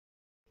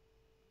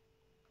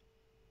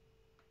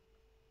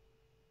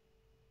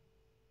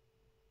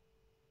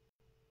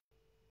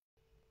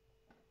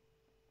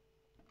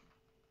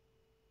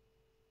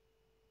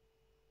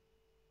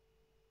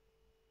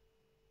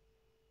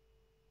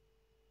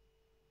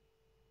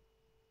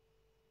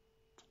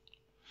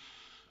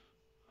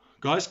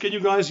Guys, can you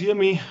guys hear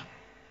me?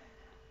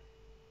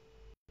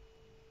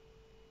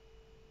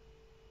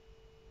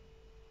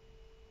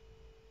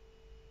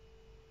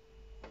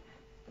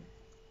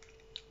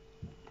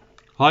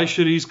 Hi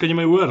Cherise, kan jy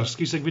my hoor?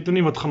 Ekskuus, ek weet nou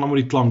nie wat gaan aan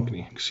met die klank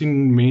nie. Ek sien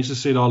mense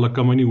sê daar hulle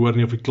kan my nie hoor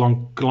nie of die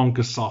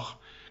klank is sag.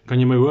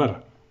 Kan jy my hoor?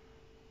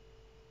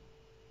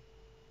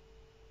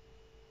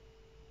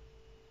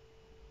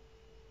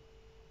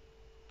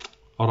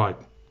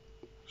 Alright.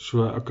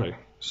 So, okay.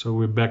 So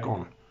we're back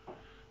on.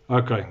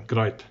 Okay,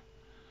 great.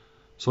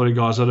 Sorry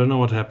guys, I don't know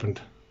what happened.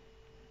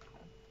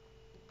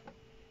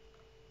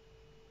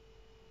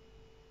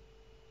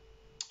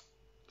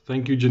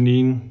 Thank you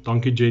Janine,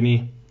 dankie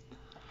Jenny.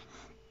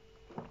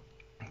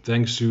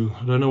 Thanks Sue.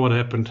 I don't know what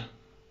happened.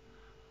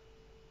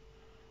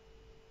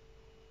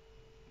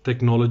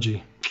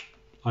 Technology.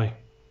 Aye.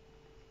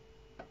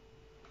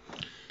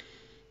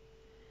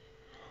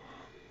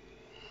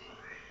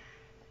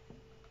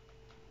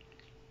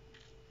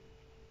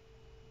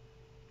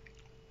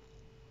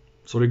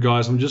 Sorry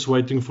guys, I'm just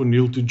waiting for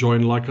Neil to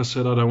join. Like I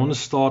said, I don't want to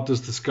start this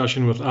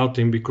discussion without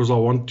him because I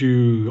want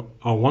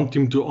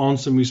him to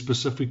answer me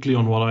specifically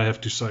on what I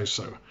have to say.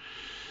 So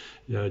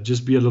yeah,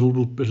 just be a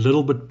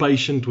little bit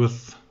patient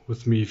with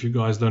me if you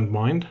guys don't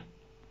mind.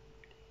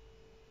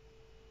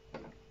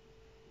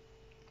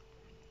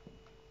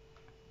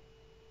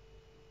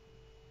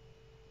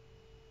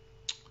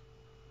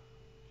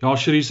 Ja,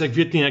 Cherise, ek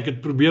weet nie, ek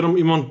het probeer om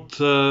iemand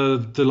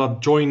te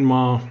laat join,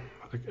 maar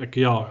ek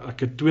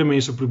het twee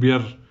mense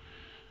probeer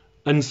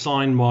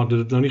insign, maar dit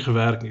het nou nie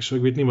gewerk nie, so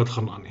ek weet nie wat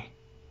gaan aan nie.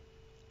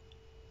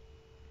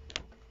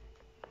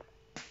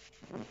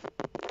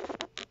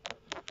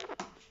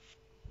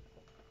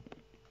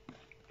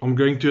 I'm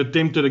going to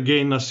attempt it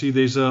again. I see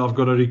I've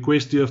got a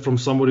request here from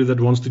somebody that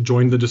wants to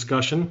join the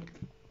discussion.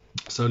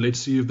 So let's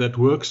see if that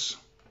works.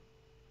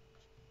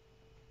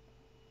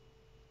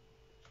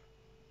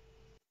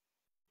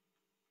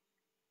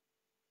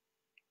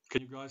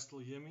 Can you guys still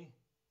hear me?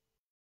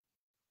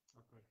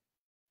 Okay.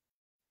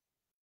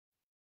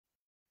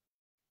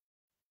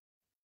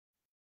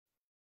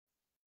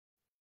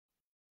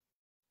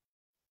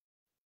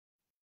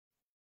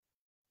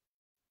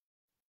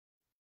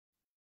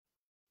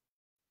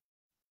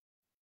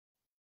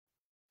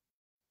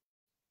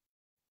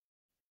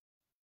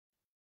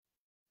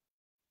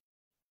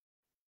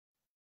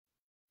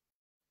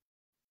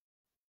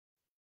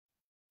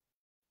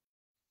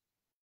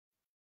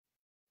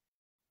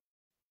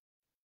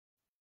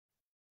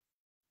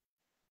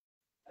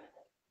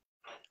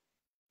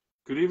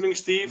 Good evening,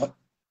 Steve.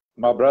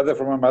 My brother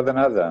from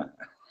another.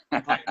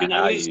 I can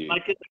only see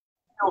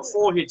your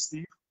forehead,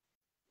 Steve.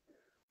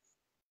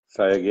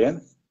 Say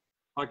again?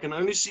 I can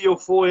only see your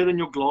forehead and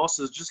your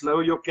glasses. Just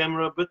lower your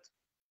camera a bit.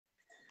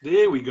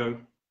 There we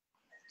go.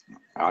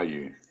 How are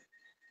you?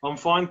 I'm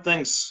fine,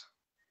 thanks.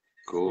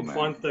 Cool, man.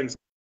 Fine, thanks.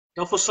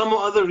 Now, for some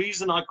other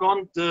reason, I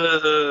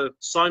can't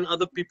sign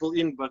other people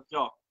in, but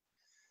yeah,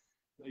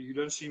 you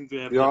don't seem to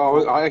have. Yeah,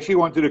 I actually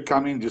wanted to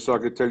come in just so I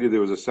could tell you there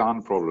was a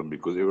sound problem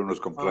because everyone was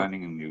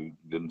complaining and you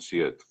didn't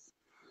see it.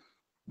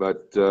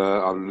 But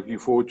I'm looking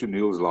forward to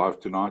Neil's live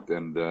tonight,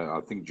 and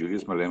I think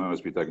Julius Malema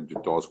must be taken to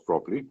task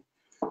properly.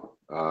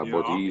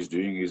 What he is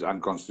doing is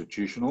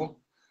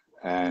unconstitutional,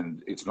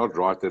 and it's not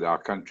right that our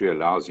country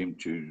allows him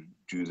to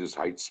do this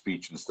hate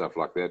speech and stuff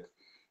like that.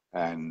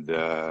 And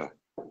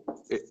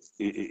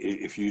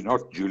if you're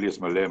not Julius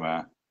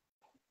Malema,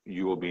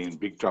 you will be in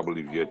big trouble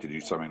if you had to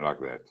do something like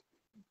that.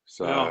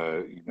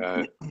 So, you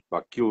know,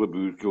 like kill the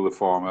boot, kill the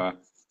farmer.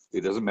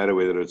 It doesn't matter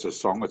whether it's a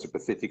song, it's a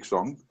pathetic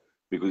song.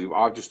 Because if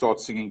I have to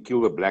start singing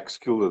kill the blacks,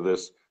 kill the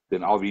this,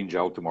 then I'll be in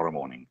jail tomorrow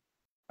morning.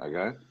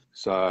 Okay?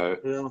 So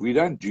we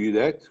don't do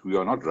that. We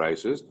are not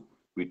racist.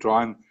 We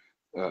try and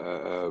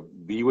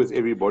be with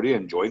everybody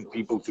and join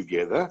people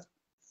together,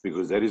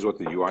 because that is what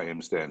the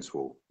UIM stands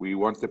for. We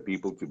want the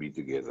people to be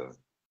together.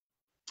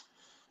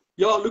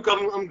 Yeah, look,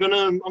 I'm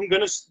gonna.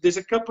 There's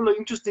a couple of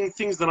interesting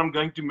things that I'm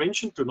going to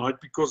mention tonight,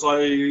 because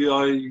I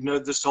you know,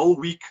 this whole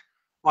week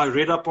I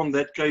read up on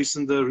that case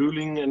and the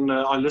ruling, and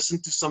I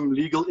listened to some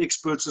legal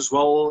experts as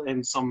well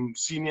and some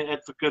senior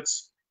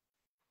advocates.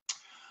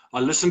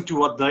 I listened to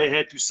what they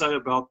had to say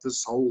about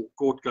this whole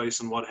court case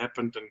and what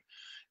happened, and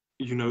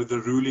you know, the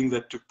ruling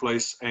that took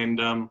place.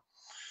 And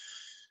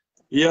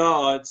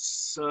yeah,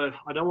 it's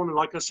I don't want to,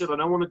 like I said, I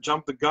don't want to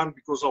jump the gun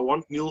because I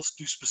want Niels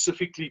to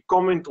specifically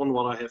comment on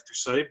what I have to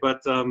say. But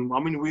I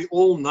mean, we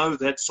all know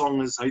that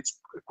song is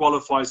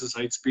qualifies as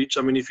hate speech.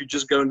 I mean, if you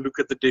just go and look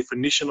at the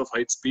definition of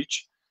hate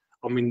speech,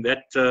 I mean,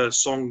 that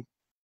song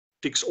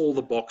ticks all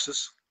the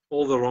boxes,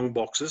 all the wrong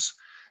boxes.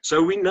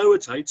 So we know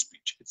it's hate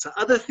speech. It's the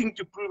other thing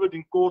to prove it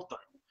in court, though,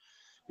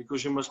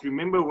 because you must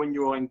remember when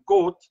you are in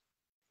court.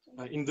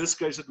 In this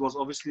case, it was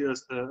obviously a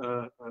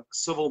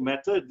civil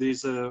matter.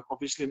 There's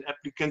obviously an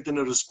applicant and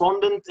a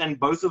respondent, and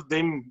both of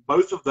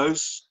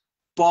those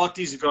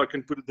parties, if I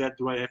can put it that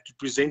way, have to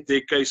present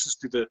their cases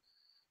to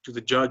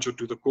the judge or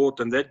to the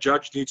court, and that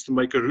judge needs to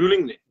make a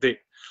ruling there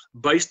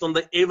based on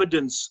the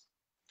evidence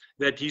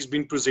that he's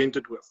been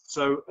presented with.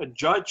 So a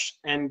judge,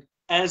 and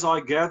as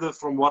I gather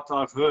from what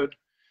I've heard,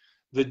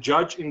 the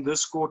judge in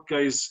this court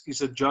case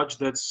is a judge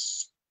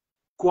that's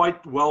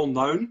quite well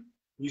known.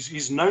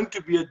 He's known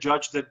to be a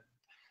judge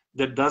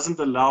that doesn't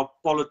allow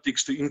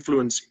politics to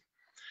influence him.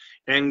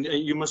 And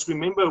you must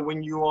remember,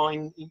 when you are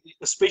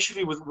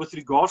especially with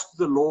regards to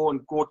the law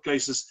and court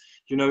cases,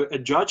 you know, a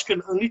judge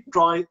can only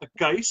try a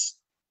case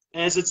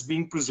as it's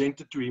being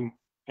presented to him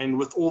and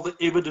with all the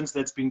evidence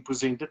that's been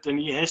presented, and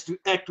he has to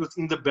act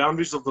within the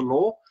boundaries of the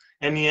law,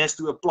 and he has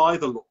to apply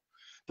the law.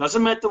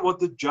 Doesn't matter what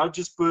the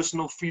judge's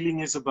personal feeling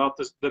is about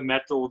the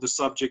matter or the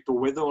subject, or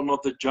whether or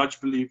not the judge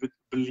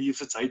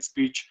believes it's hate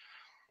speech.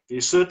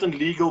 There's certain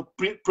legal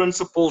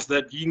principles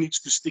that he needs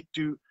to stick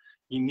to.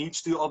 He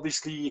needs to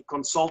obviously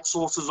consult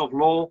sources of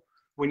law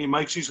when he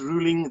makes his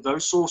ruling.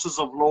 Those sources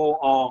of law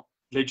are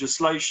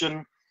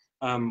legislation,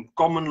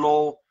 common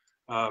law,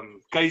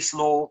 case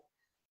law.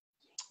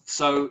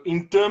 So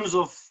in terms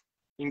of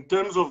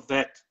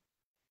that,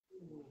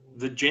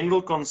 the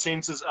general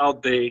consensus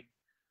out there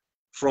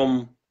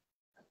from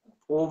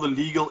all the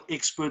legal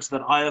experts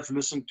that I have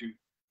listened to,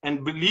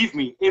 and believe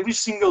me, every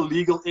single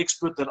legal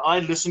expert that I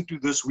listened to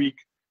this week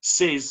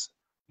says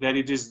that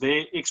it is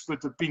their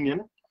expert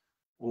opinion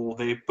or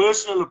their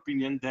personal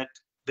opinion that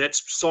that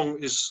song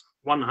is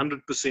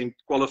 100%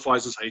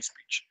 qualifies as hate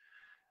speech.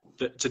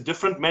 It's a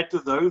different matter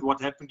though,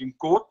 what happened in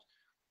court.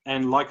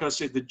 And like I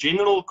said, the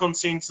general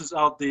consensus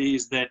out there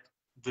is that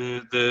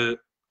the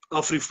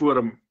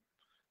Afriforum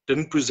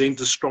didn't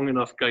present a strong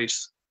enough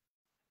case.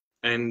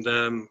 And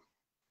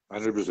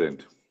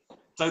 100%.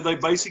 So they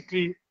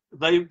basically,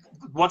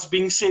 what's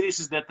being said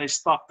is that they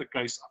stuck the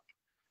case up.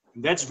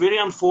 And that's very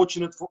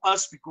unfortunate for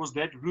us, because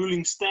that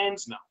ruling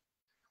stands now.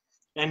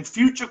 And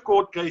future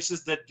court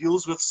cases that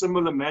deals with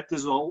similar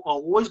matters are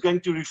always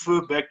going to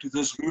refer back to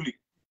this ruling.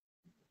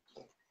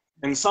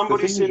 And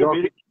somebody said Jacques,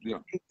 a very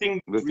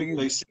thing. The thing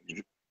is,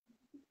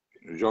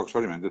 Jacques,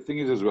 sorry man, the thing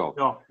is as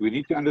well, we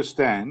need to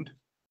understand,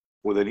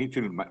 or they need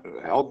to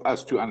help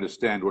us to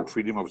understand what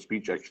freedom of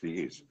speech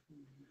actually is.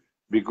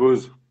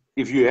 Because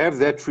if you have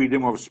that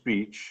freedom of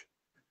speech,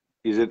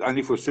 is it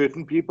only for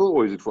certain people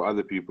or is it for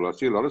other people? I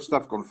see a lot of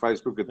stuff on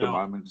Facebook at the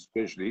moment,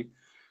 especially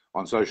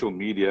on social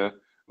media,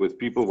 with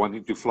people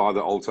wanting to fly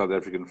the old South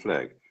African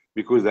flag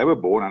because they were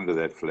born under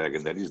that flag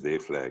and that is their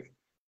flag.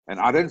 And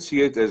I don't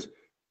see it as,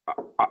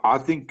 I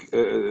think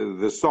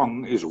the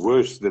song is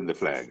worse than the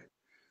flag.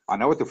 I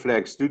know what the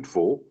flag stood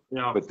for,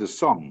 but the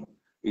song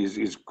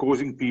is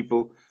causing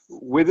people,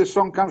 where the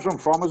song comes from,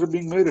 farmers are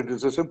being murdered.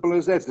 It's as simple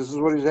as that. This is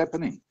what is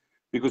happening.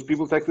 Because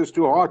people take this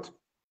to heart.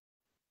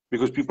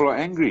 Because people are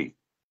angry.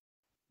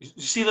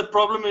 You see, the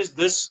problem is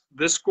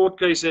this court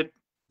case had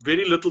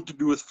very little to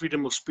do with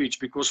freedom of speech,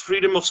 because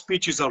freedom of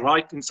speech is a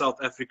right in South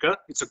Africa.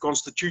 It's a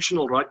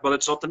constitutional right, but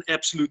it's not an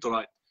absolute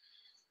right.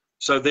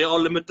 So there are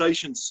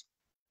limitations.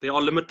 There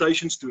are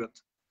limitations to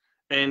it.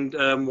 And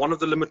one of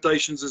the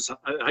limitations is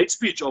hate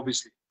speech,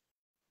 obviously.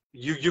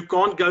 You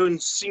can't go and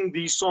sing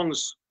these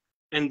songs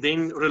and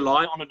then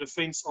rely on a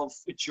defense of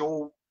it's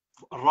your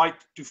right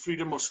to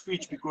freedom of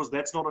speech, because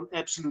that's not an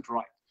absolute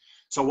right.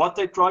 So what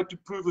they tried to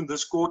prove in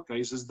this court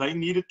case is they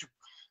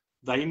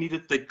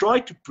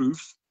tried to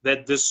prove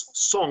that this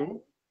song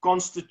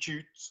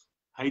constitutes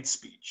hate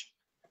speech.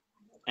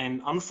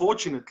 And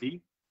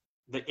unfortunately,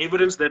 the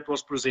evidence that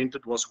was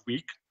presented was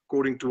weak,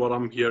 according to what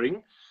I'm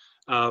hearing.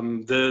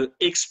 The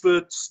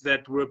experts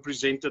that were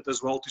presented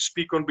as well to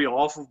speak on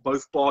behalf of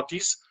both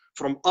parties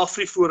from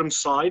Afriforum's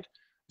side,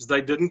 they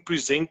didn't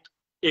present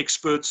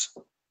experts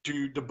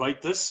to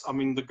debate this. I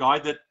mean, the guy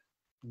that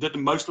did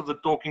most of the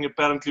talking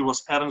apparently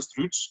was Ernst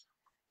Roots,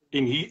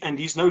 and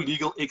he's no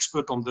legal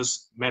expert on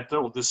this matter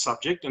or this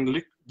subject. And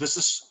look,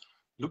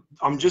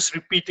 I'm just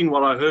repeating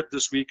what I heard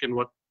this week and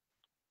what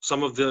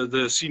some of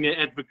the senior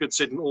advocates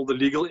said and all the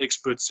legal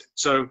experts said.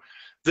 So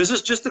this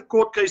is just a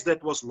court case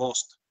that was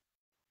lost.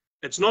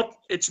 It's not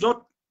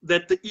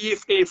that the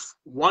EFF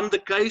won the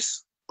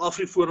case,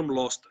 Afriforum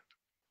lost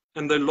it.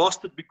 And they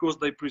lost it because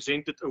they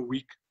presented a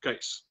weak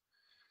case.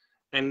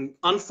 And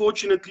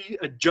unfortunately,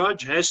 a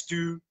judge has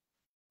to,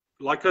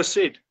 like I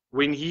said,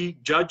 when he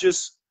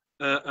judges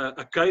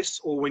a case,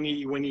 or when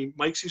he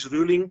makes his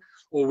ruling,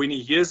 or when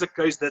he hears a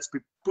case that's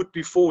put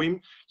before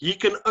him, he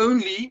can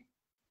only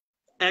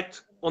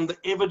act on the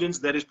evidence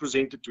that is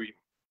presented to him.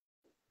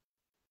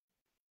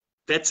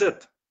 That's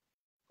it.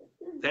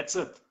 That's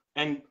it.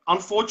 And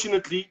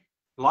unfortunately,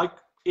 like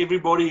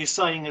everybody is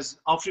saying, is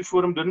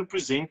Afriforum didn't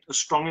present a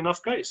strong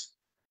enough case.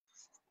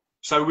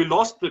 So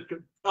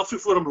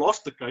Afriforum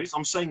lost the case.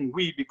 I'm saying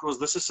we, because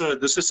this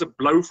is a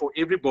blow for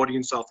everybody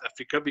in South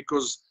Africa,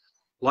 because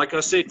like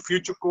I said,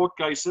 future court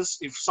cases,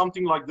 if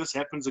something like this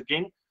happens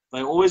again,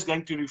 they're always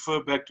going to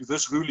refer back to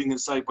this ruling and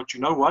say, but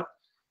you know what?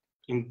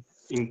 In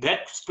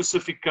that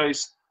specific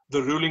case,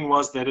 the ruling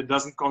was that it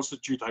doesn't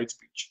constitute hate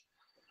speech.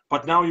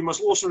 But now you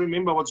must also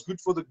remember, what's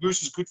good for the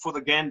goose is good for the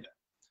gander.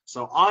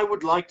 So I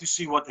would like to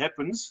see what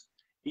happens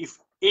if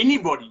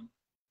anybody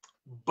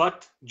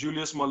but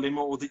Julius Malema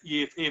or the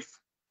EFF,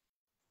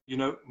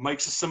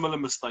 makes a similar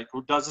mistake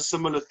or does a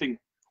similar thing,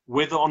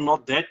 whether or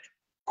not that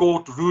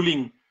court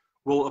ruling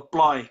will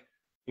apply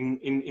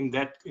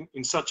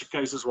in such a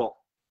case as well.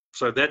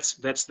 So that's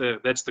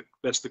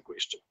the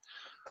question.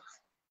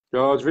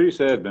 Yeah, it's very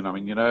sad, man. I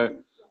mean,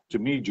 to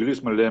me,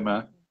 Julius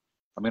Malema,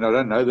 I mean, I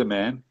don't know the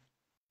man,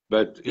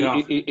 but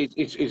Yeah.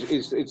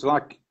 it's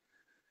like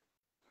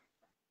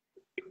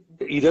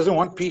he doesn't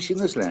want peace in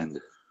this land.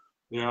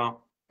 Yeah.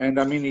 And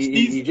I mean,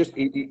 Steve,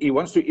 he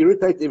wants to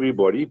irritate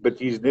everybody, but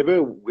he's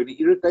never, when he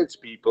irritates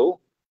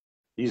people,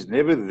 he's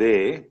never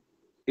there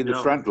in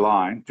the front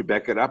line to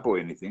back it up or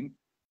anything.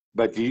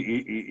 But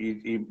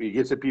he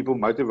gets the people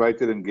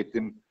motivated and get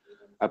them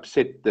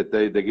upset that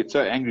they get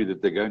so angry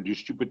that they go and do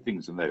stupid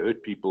things and they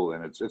hurt people,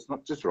 and it's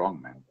not just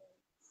wrong, man.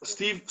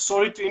 Steve,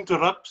 sorry to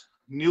interrupt.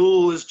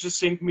 Neil has just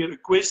sent me a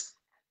request.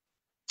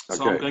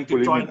 So Okay, I'm going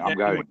to try and I'm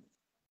going.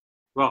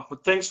 Well,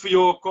 but thanks for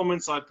your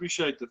comments. I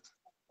appreciate it.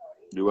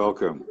 You're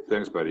welcome.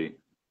 Thanks, buddy.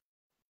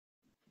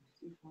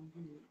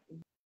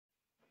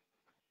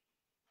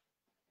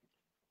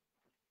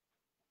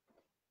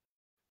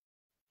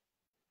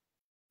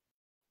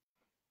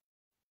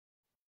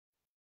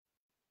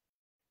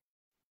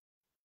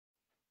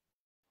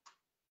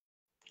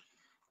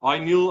 Hi,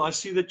 Neil. I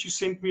see that you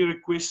sent me a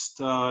request.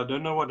 I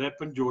don't know what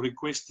happened. Your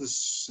request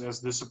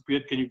has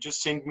disappeared. Can you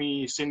just send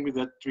me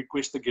that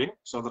request again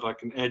so that I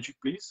can add you,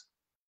 please?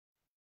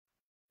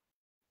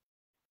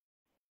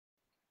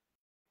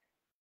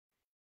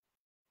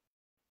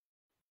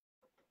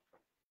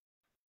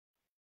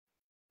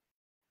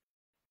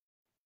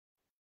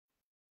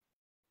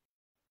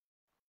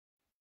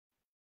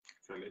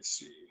 Okay, let's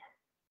see.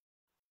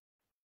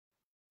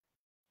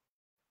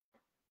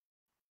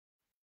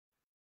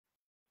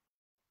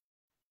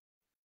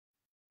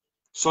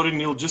 Sorry,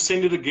 Neil. Just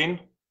send it again.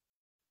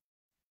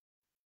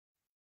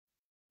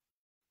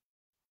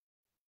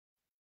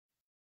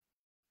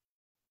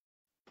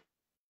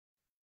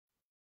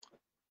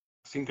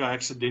 I think I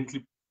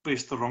accidentally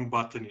pressed the wrong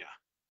button here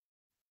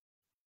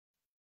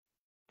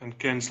and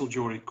cancelled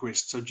your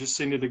request. So just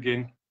send it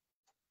again.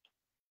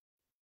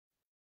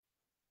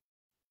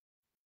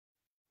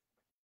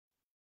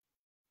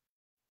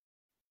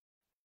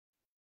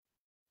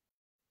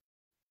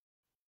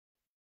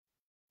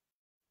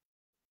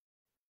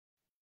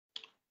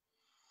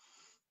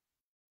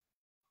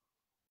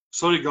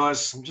 Sorry,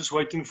 guys. I'm just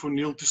waiting for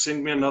Neil to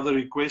send me another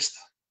request.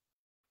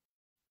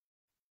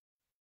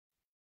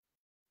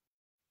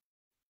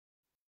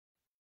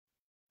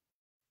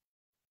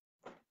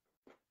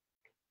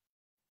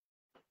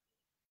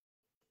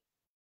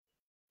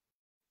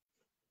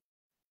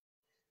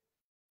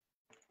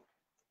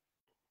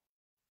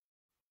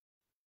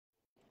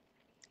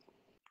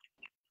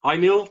 Hi,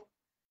 Neil.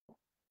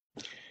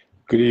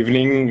 Good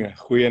evening,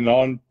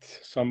 goeienaand,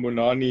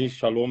 Sambonani,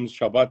 Shalom,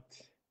 Shabbat.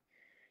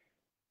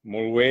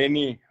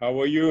 Molweni,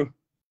 how are you?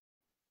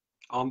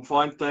 I'm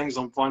fine, thanks.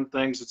 I'm fine,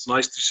 thanks. It's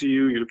nice to see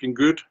you. You're looking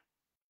good.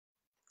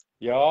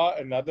 Yeah,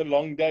 another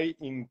long day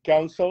in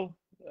council.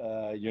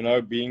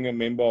 Being a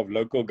member of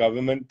local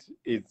government,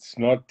 it's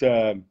not,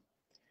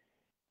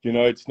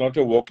 it's not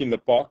a walk in the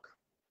park.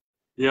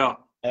 Yeah.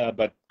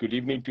 But good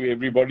evening to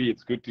everybody.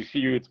 It's good to see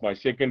you. It's my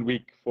second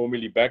week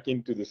formally back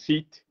into the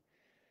seat.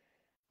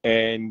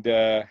 And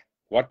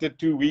what a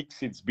 2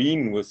 weeks it's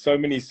been, with so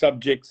many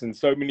subjects and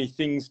so many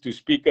things to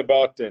speak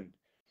about. And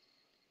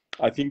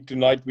I think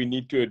tonight we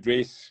need to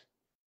address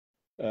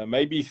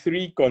maybe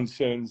 3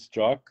 concerns,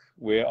 Jacques,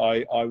 where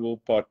I will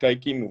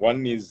partake in.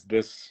 One is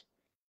this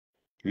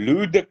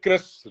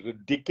ludicrous,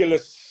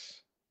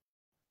 ridiculous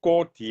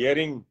court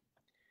hearing,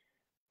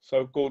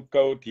 so-called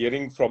court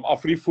hearing from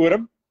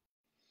Afriforum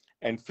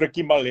and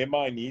Frikkie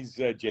Malema and his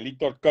Jelly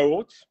Tot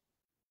cohorts.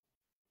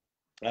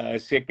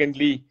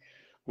 Secondly,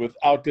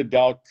 without a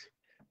doubt,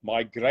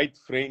 my great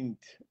friend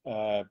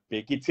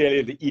Becky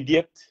Taylor, the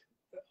idiot,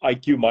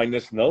 IQ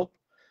 -0,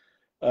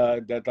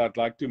 that I'd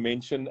like to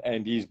mention,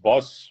 and his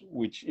boss,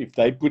 which if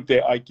they put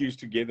their IQs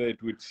together,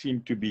 it would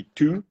seem to be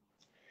 2,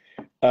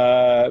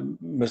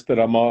 Mr.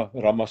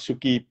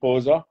 Ramasuki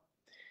Poza.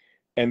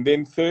 And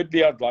then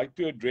thirdly, I'd like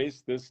to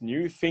address this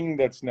new thing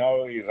that's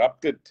now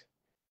erupted,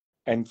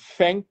 and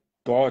thank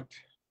God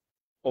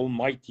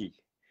Almighty,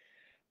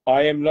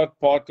 I am not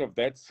part of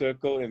that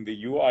circle, and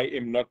the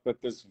UIM not,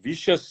 but this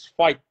vicious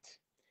fight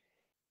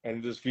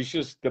and this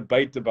vicious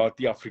debate about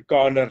the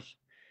Afrikaner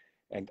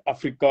and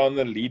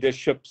Afrikaner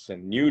leaderships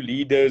and new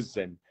leaders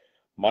and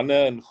manne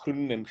in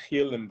groen en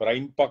geel en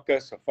bruin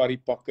pakke, safari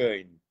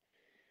pakke,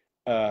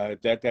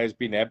 and that has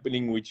been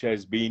happening, which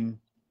has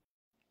been,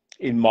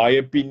 in my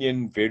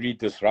opinion, very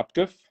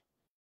disruptive.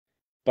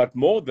 But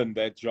more than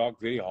that,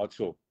 Jacques, very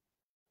hurtful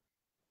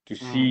to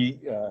see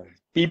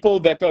people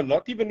that are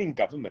not even in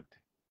government.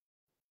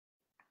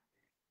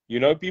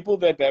 People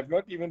that have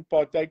not even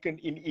partaken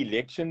in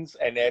elections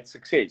and had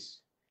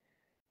success,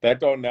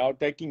 that are now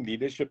taking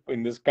leadership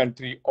in this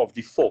country of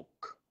the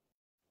folk.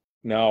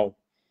 Now,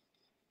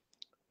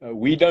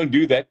 we don't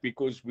do that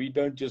because we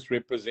don't just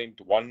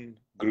represent one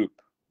group.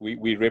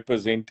 We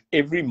represent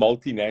every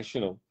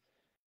multinational.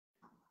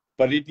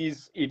 But it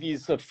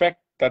is a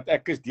fact dat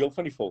ek is deel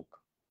van die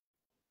volk.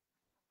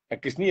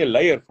 Ek is nie 'n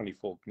leier van die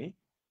volk nie,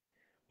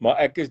 maar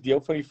ek is deel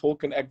van die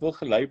volk en ek wil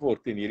gelei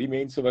word, en hierdie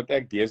mense wat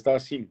ek deesdae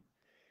sien,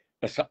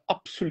 is 'n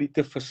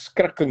absolute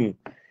verskrikking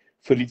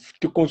vir die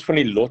toekoms van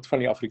die lot van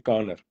die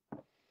Afrikaner.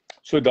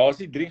 So daar's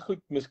die 3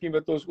 goed miskien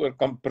wat ons oor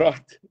kan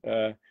praat.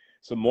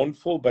 It's a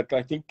mondful, but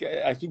I think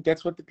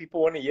that's what the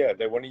people want to hear.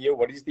 They want to hear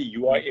what is the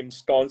UIM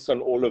stance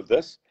on all of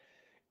this,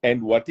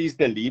 and what is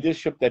the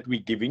leadership that we're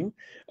giving,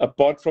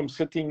 apart from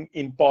sitting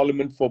in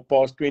Parliament for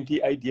past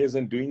 28 years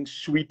and doing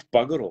sweet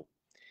bugger all.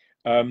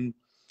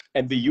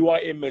 And the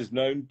UIM is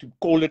known to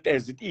call it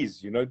as it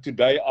is. You know,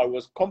 today I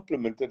was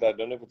complimented, I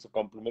don't know if it's a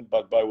compliment,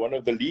 but by one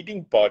of the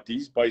leading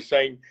parties by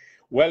saying,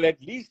 well, at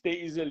least there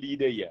is a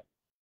leader here.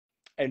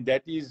 And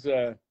that is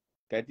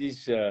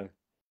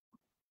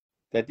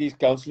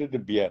Councillor De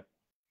Beer.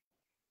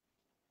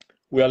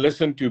 We are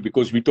listened to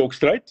because we talk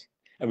straight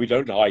and we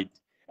don't hide.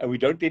 And we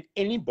don't let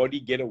anybody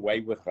get away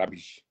with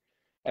rubbish.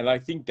 And I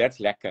think that's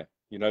lekker.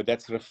 You know,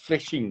 that's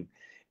refreshing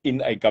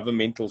in a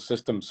governmental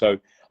system. So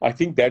I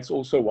think that's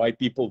also why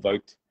people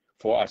vote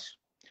for us.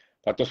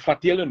 Dat ons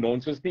vat hele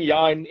nonsens nie.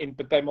 Ja, en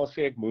partymal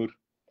sê ek moer.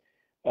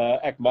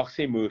 Ek mag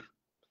sê moer.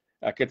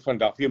 Ek het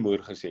vandag weer moer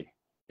gesê.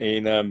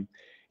 En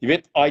jy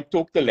weet, I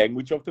talk the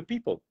language of the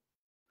people.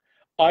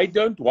 I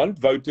don't want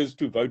voters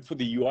to vote for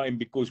the UIM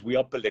because we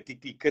are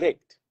politically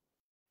correct.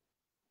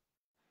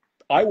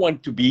 I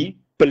want to be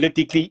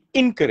politically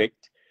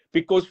incorrect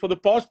because for the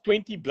past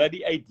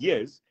 28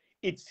 years,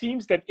 it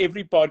seems that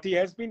every party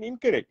has been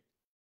incorrect.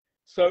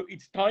 So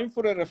it's time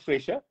for a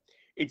refresher.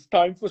 It's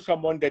time for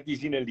someone that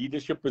is in a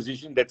leadership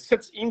position, that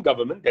sits in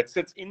government, that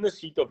sits in the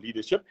seat of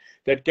leadership,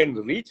 that can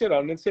reach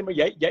around and say, maar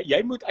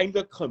jy moet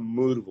eintlik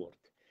gemoer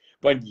word.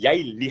 Want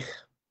jy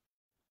lieg.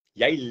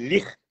 Jy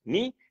lieg.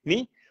 Nie?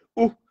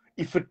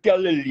 Jy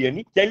vertel 'n leuen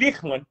nie. Jy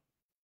lieg, man.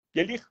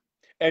 Jy lieg.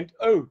 And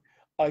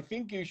I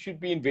think you should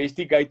be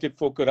investigated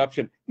for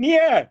corruption.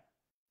 Nee.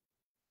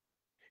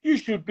 You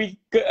should be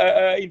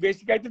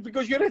investigated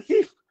because you're a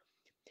thief.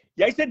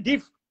 Jy's 'n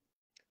dief.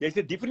 Jy's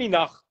 'n dief in die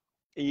nag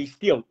en jy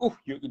steel.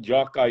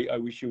 Jacques, I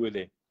wish you were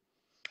there.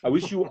 I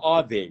wish you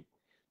are there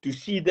to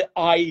see the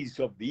eyes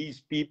of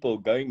these people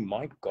going,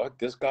 my God,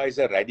 this guy is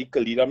a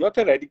radical leader. I'm not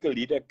a radical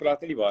leader, ek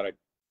praat nie die waarheid.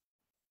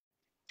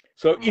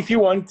 So if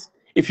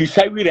you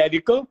say we're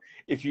radical,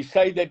 if you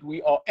say that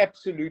we are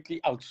absolutely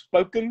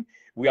outspoken,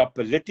 we are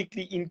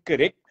politically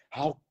incorrect,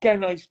 how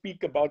can I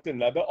speak about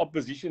another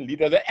opposition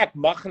leader that ek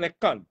mag en ek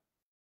kan?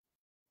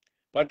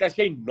 Want as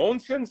jy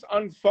nonsens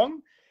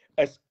aanvang,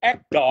 is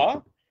ek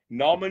daar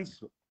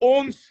namens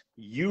ons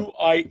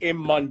UIM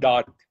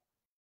mandaat.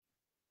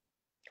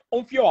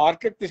 Om vir jou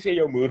hartlik te sê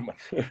jou moer man.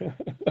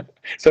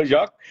 So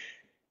Jacques,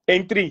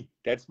 entry,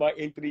 that's my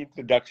entry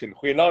introduction.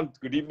 Goeienaand,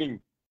 good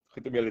evening.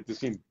 Goed om julle te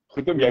sien.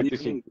 Goed om jou te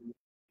sien.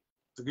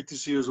 Good to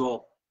see you as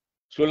well.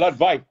 So laat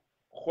vaai.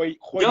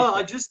 Yeah,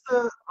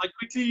 I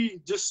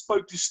quickly just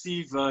spoke to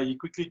Steve. He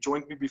quickly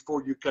joined me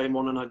before you came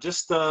on, and I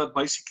just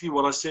basically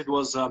what I said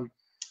was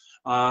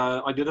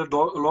I did a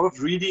lot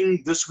of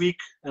reading this week,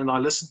 and I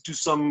listened to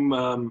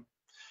some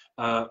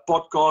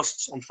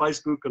podcasts on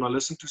Facebook, and I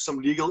listened to some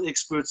legal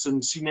experts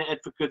and senior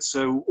advocates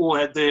who all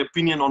had their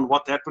opinion on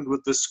what happened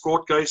with this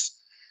court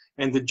case,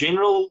 and the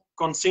general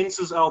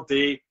consensus out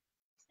there,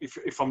 if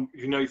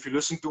you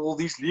listen to all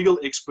these legal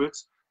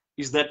experts,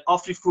 is that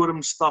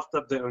Afriforum stuffed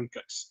up their own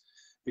case.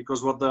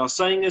 Because what they are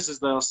saying is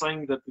they are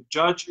saying that the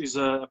judge is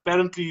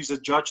apparently a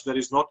judge that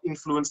is not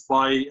influenced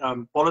by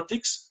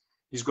politics.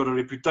 He's got a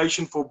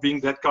reputation for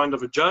being that kind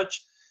of a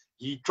judge.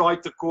 He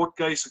tried the court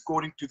case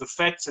according to the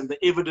facts and the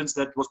evidence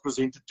that was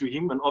presented to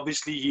him, and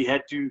obviously he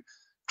had to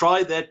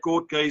try that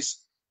court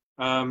case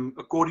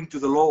according to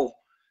the law.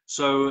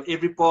 So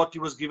every party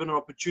was given an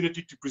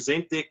opportunity to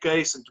present their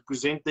case and to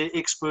present their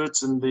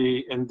experts and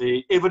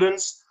their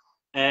evidence.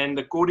 And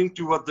according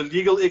to what the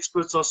legal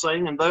experts are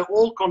saying, and they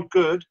all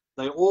concurred,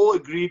 they all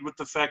agreed with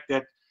the fact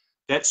that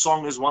that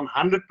song is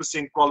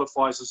 100%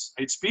 qualifies as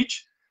hate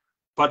speech.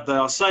 But they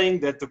are saying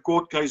that the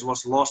court case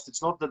was lost.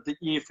 It's not that the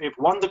EFF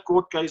won the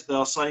court case. They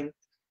are saying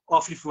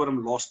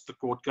Afriforum lost the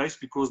court case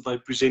because they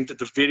presented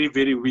a very,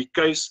 very weak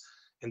case,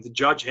 and the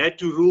judge had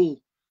to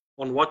rule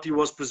on what he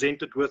was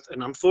presented with.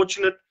 And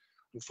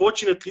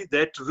unfortunately,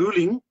 that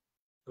ruling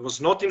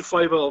was not in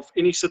favor of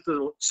any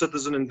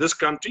citizen in this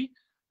country.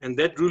 And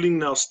that ruling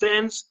now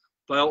stands.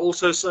 They are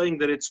also saying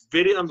that it's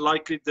very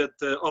unlikely that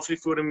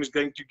Afriforum is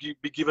going to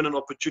be given an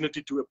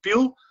opportunity to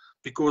appeal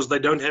because they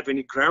don't have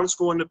any grounds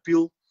for an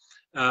appeal,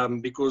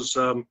 because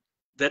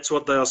that's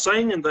what they are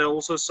saying. And they are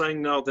also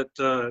saying now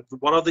that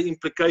what are the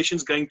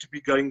implications going to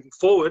be going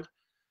forward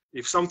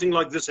if something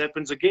like this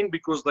happens again,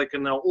 because they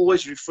can now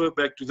always refer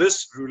back to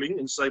this ruling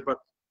and say, but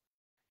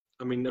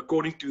I mean,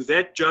 according to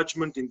that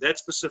judgment in that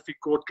specific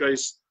court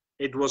case,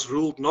 it was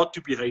ruled not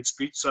to be hate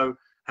speech. So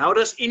how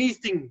does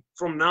anything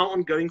from now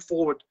on going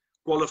forward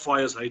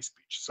qualify as hate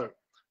speech? So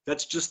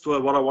that's just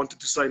what I wanted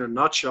to say in a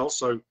nutshell.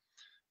 So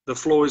the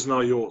floor is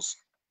now yours.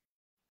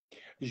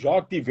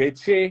 Jacques, die wet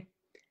sê,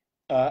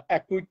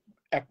 ek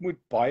moet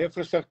baie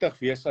versigtig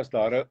wees as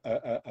daar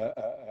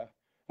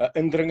 'n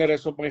indringer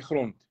is op my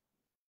grond.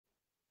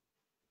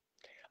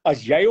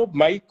 As jy op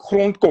my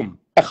grond kom,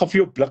 ek gaan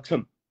vir jou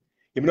bliksem.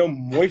 Jy moet nou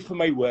mooi vir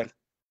my hoor.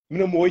 Jy moet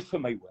nou mooi vir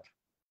my hoor.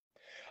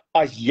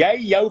 As jy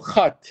jou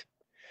gat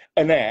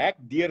in 'n hek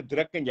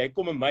deurdruk en jy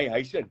kom in my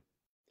huis in,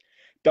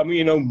 dan moet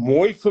jy nou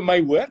mooi vir my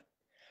hoor.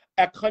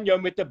 Ek gaan jou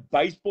met 'n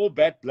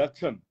baseballbat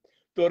bliksem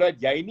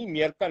totdat jy nie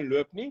meer kan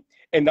loop nie,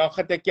 en dan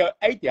gaan ek jou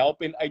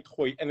uithelp en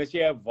uitgooi. En as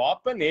jy 'n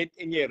wapen het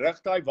en jy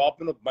rig daai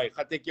wapen op my,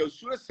 gaan ek jou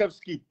so sif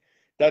skiet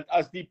dat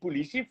as die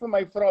polisie vir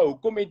my vra,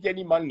 hoekom het jy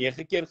die man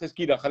 9 keer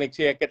geskiet, dan gaan ek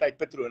sê ek het uit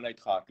patroon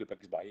uitgehardloop.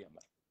 Ek is baie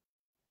jammer.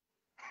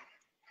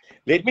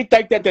 Let me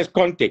take that as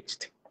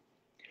context.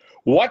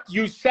 What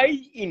you say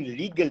in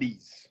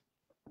legalese,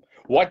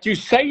 what you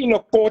say in a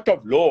court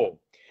of law,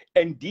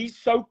 and these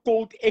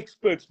so-called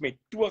experts met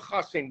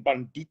togas en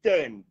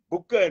bandiete en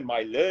boeke en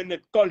my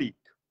learned colleague,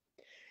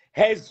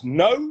 has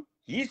no,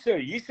 hier's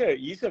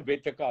 'n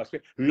wetlike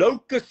aspek,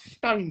 locus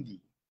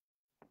standi.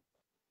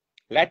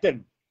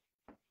 Latin.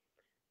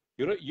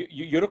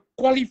 You're a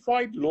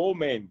qualified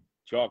lawman,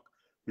 Jacques.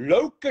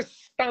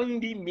 Locus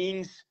standi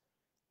means,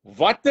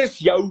 wat is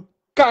jou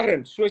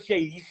current, soos jy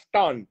hier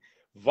staan,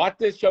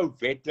 wat is jou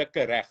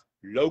wetlike reg?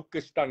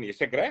 Locus standi,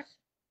 is ek reg?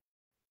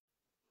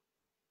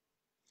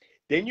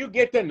 Then you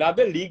get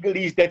another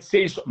legalese that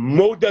says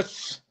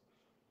modus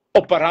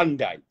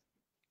operandi.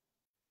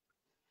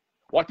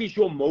 What is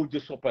your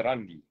modus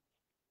operandi?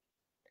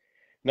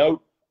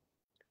 Now,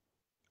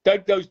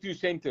 take those two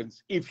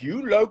sentences. If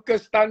you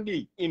locus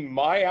standi in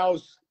my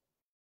house,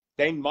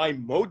 then my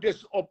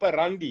modus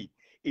operandi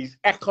is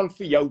ek gaan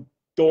vir jou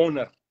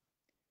donder.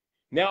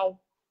 Now,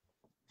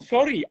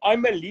 sorry,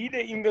 I'm a leader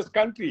in this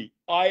country.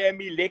 I am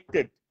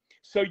elected.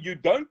 So you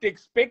don't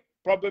expect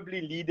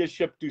probably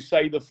leadership to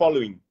say the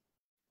following.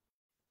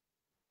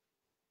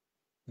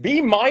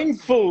 Be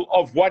mindful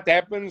of what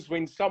happens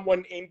when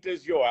someone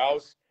enters your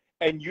house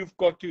and you've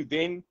got to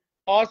then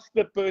ask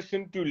the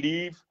person to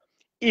leave.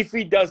 If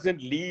he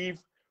doesn't leave,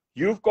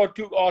 you've got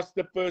to ask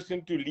the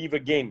person to leave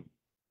again.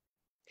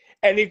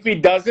 And if he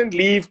doesn't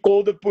leave,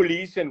 call the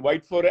police and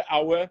wait for an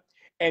hour.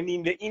 And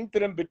in the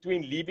interim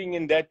between leaving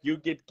and that, you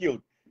get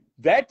killed.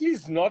 That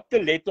is not the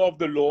letter of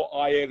the law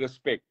I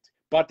respect.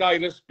 But I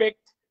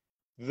respect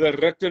the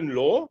written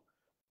law.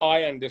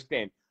 I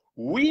understand.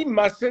 We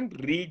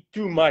mustn't read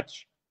too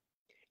much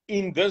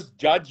in this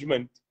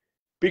judgment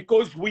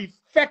because we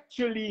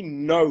factually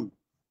know,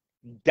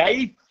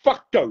 de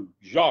facto,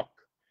 Jacques,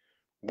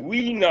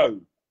 we know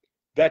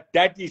that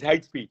that is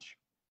hate speech.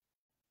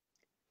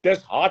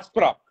 Dis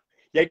haatspraak.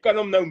 Jy kan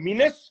hom nou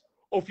minus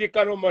of jy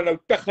kan hom nou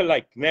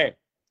tegelijk, nee.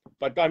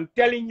 But I'm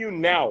telling you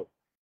now,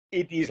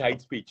 it is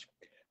hate speech.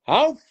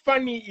 How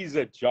funny is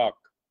it,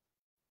 Jacques?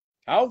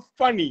 How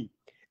funny?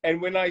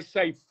 And when I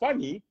say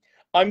funny,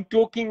 I'm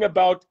talking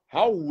about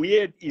how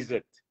weird is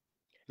it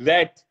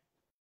that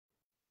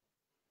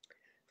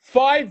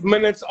 5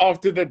 minutes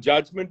after the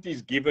judgment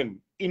is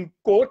given in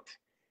court,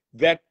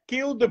 that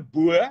kill the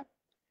boer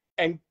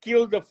and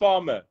kill the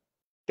farmer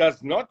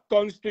does not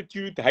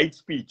constitute hate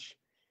speech.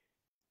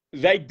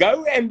 They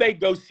go and they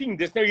go sing.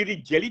 Dis nou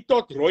hierdie jelly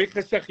tot rooi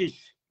gesiggies.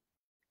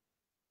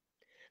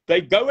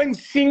 They go and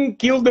sing,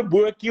 kill the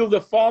boer, kill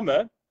the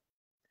farmer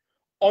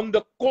on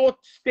the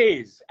court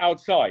stairs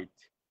outside.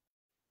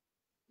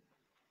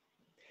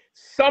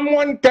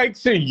 Someone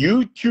takes a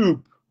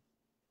YouTube.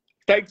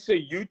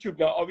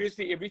 Now,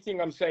 obviously,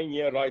 everything I'm saying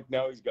here right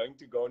now is going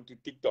to go onto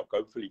TikTok,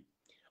 hopefully.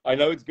 I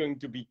know it's going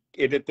to be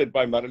edited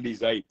by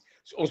Marlies.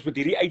 So ons moet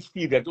hierdie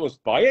uitstuur dat ons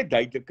baie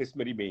duidelik is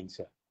met die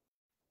mense.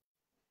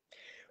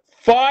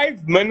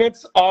 5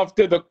 minutes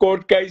after the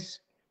court case,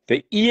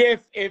 the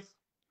EFF,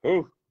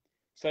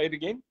 say it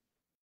again.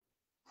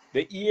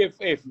 The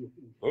EFF,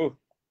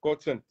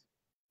 kotsend,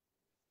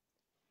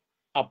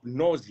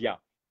 nausea.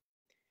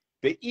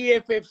 The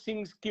EFF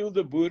sings, kill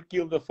the boer,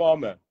 kill the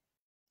farmer.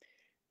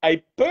 A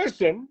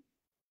person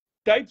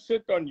types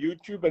it on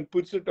YouTube and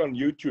puts it on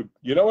YouTube.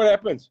 You know what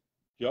happens,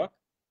 Jacques?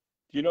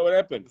 Do you know what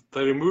happens?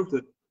 They removed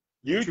it.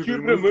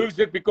 YouTube removes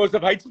it because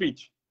of hate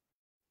speech.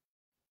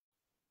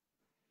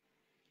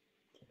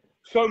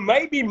 So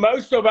maybe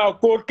most of our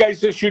court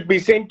cases should be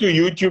sent to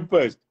YouTube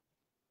first,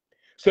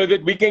 so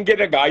that we can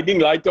get a guiding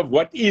light of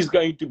what is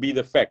going to be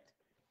the fact.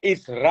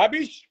 It's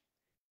rubbish.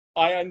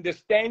 I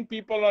understand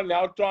people are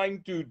now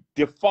trying to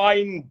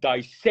define,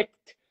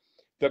 dissect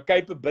the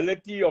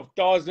capability of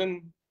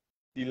Tarzan,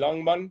 die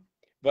langman,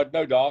 wat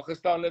nou daar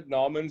gestaan het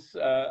namens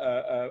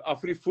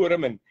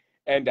Afriforum,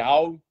 and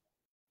how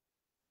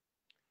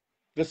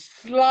the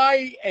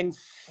sly and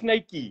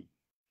snaky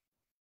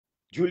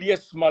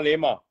Julius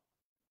Malema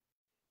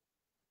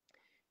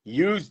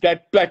used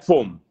that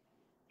platform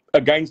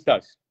against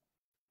us.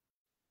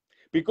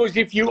 Because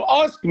if you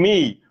ask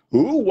me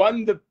who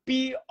won the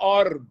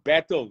PR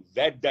battle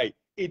that day,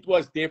 it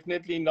was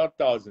definitely not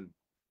Tarzan.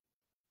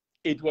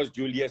 It was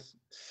Julius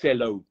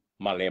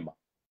Malema.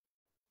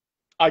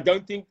 I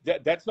don't think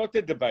that's not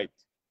a debate.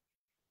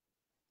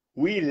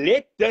 We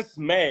let this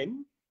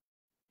man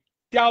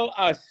tell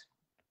us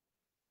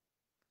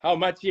how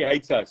much he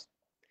hates us.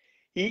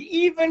 He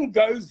even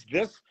goes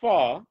this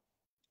far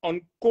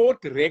on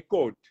court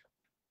record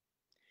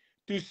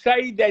to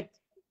say that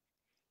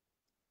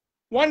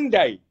one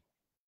day,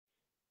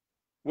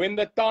 when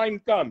the time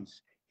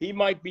comes, he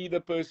might be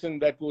the person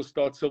that will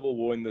start civil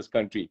war in this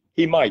country.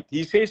 He might.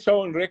 He says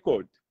so on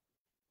record.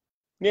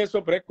 Yes,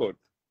 on record.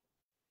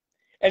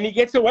 And he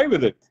gets away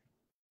with it.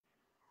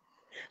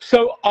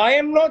 So I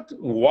am not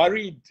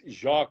worried,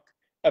 Jacques,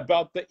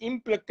 about the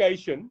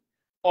implication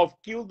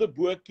of kill the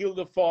boer, kill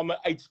the farmer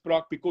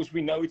uitspraak, because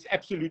we know it's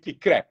absolutely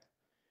crap.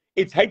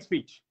 It's hate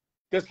speech.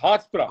 That's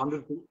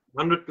haatspraak.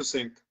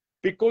 100%.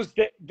 Because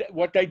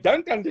what they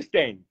don't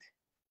understand,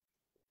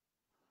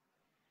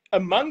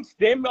 amongst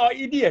them are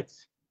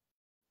idiots.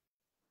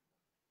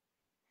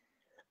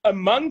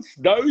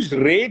 Amongst those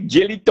red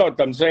jelly tot,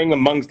 I'm saying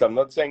amongst, I'm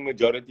not saying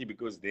majority,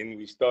 because then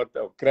we start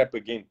our crap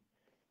again.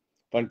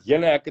 Want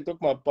jylle, ek het ook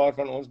maar 'n paar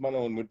van ons manne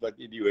ontmoet wat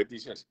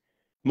idioties is.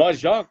 Maar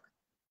Jacques,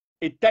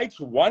 it takes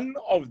one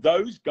of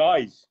those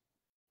guys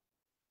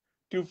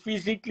to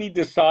physically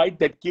decide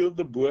that kill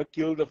the boer,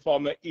 kill the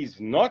farmer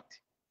is not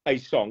a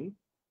song,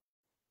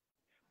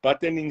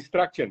 but an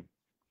instruction.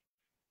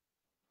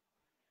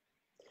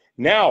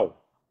 Now,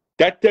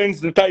 that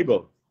turns the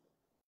table.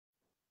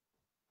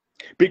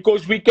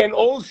 Because we can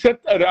all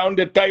sit around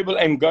the table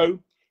and go,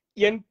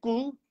 een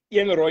koel,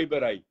 een rooi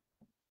berei.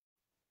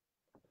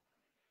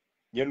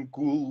 Een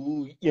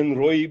koel, een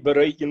rooi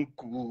berei, een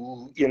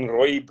koel, een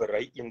rooi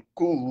berei, een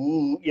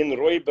koel, een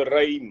rooi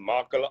berei,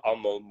 maak hulle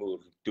almal moer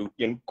toe.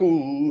 Een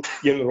koel,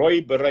 een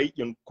rooi berei,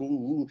 een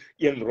koel,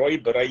 een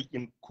rooi berei,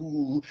 een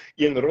koel,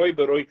 een rooi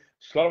berei,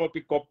 slaan hom op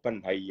die kop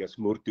en hy is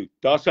moer toe.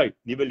 Daar's hy,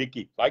 nuwe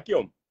liedjie. Baie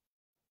hom.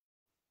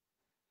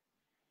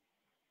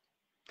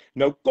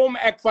 Nou kom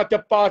ek vat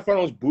 'n paar van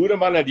ons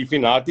boeremanne, die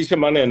fanatiese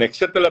manne, en ek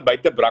sit hulle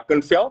buite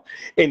Brackenfell,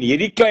 en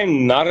hierdie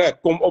klein narre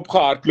kom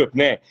opgehardloop,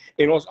 nê,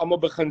 en ons almal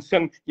begin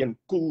sing, een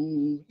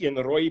koel, een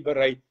rooi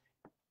berei.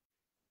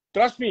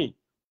 Trust me,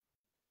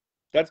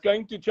 that's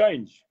going to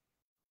change.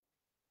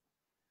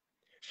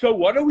 So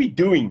what are we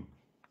doing?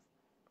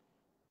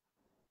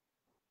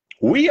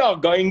 We are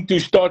going to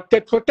start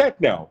tit for tat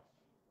now.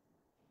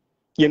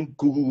 Een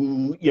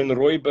koel, een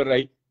rooi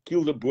berei,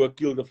 kill the boer,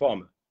 kill the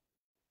farmer.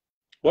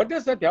 What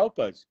does that help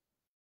us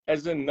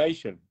as a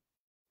nation?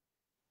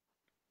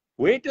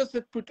 Where does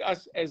it put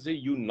us as a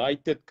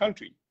united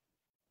country?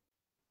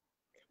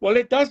 Well,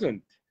 it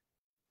doesn't.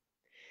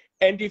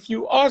 And if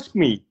you ask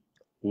me,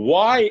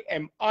 why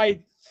am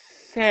I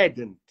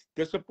saddened,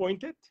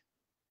 disappointed?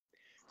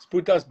 It's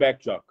put us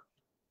back, Jacques.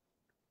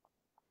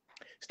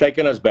 It's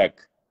taken us back.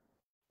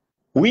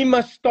 We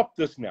must stop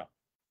this now.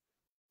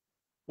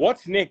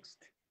 What's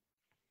next?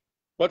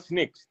 What's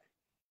next?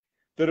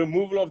 The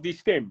removal of the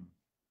stem.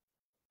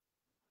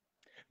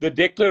 The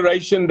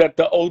declaration that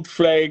the old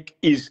flag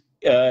is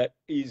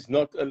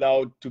not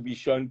allowed to be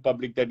shown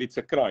public, that it's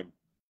a crime.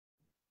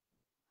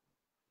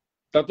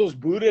 Dat ons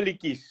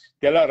boereliedjies,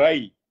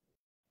 tellery,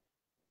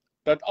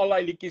 dat al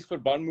die liedjies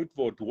verban moet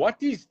word.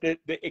 What is the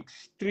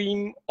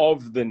extreme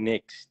of the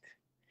next?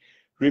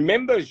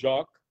 Remember,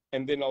 Jacques,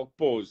 and then I'll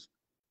pause.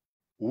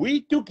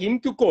 We took him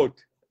to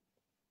court.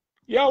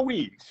 Yeah,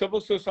 we, civil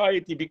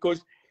society,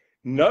 because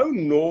no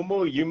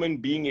normal human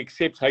being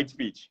accepts hate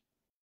speech.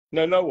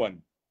 No, no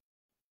one.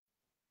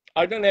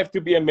 I don't have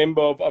to be a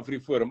member of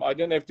Afriforum. I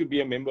don't have to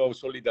be a member of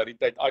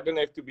Solidariteit. I don't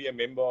have to be a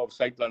member of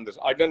Suidlanders.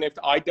 I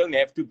don't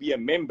have to be a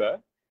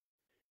member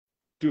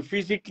to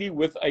physically,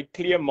 with a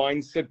clear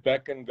mind, sit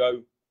back and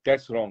go,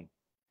 that's wrong.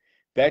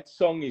 That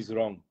song is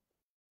wrong.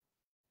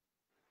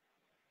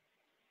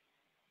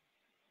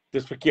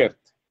 Dis verkeerd.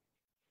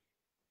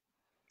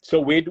 So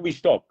where do we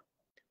stop?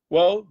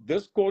 Well,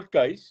 this court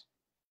case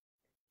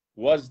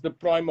was the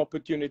prime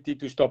opportunity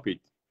to stop it.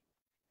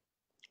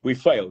 We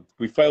failed.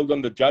 We failed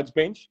on the judge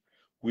bench.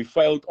 We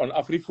failed on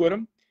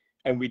Afriforum.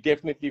 And we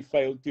definitely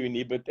failed to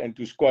inhibit and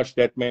to squash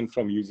that man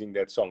from using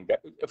that song.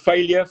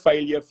 Failure,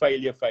 failure,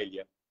 failure,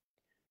 failure.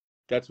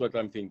 That's what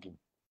I'm thinking.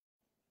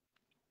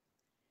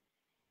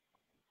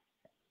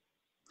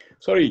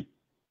 Sorry.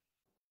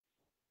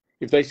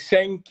 If they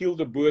sang kill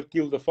the boer,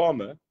 kill the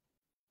farmer,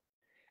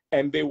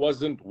 and there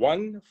wasn't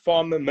one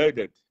farmer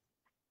murdered,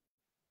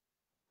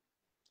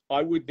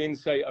 I would then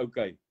say,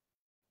 okay.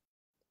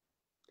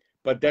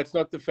 But that's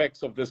not the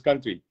facts of this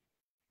country.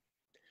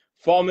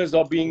 Farmers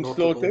are being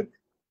slaughtered.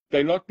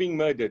 They're not being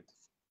murdered.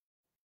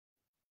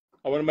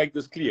 I want to make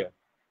this clear.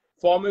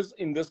 Farmers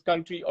in this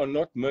country are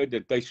not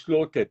murdered. They're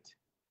slaughtered.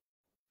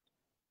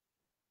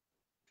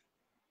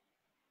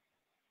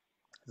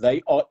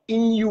 They are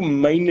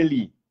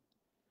inhumanely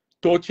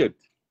tortured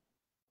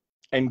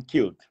and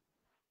killed.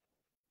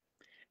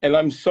 And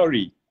I'm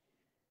sorry.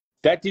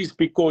 That is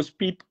because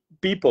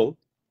people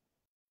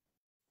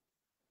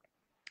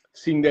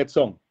sing that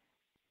song.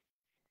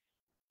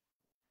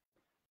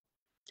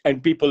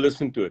 And people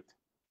listen to it.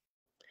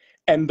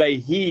 And they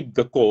heed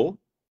the call.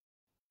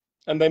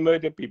 And they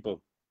murder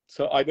people.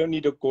 So I don't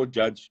need a court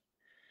judge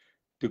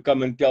to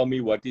come and tell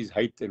me what is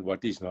hate and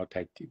what is not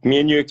hate. Me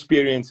and you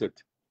experience it.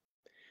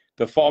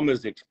 The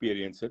farmers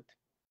experience it.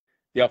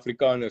 The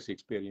Afrikaners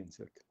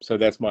experience it. So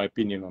that's my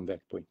opinion on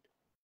that point.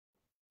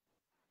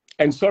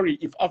 And sorry,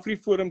 if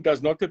Afriforum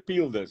does not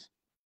appeal this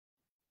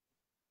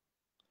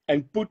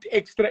and put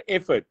extra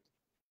effort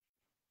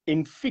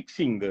in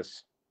fixing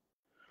this,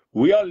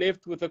 we are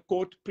left with a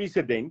court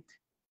precedent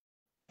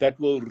that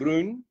will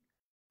ruin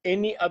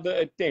any other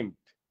attempt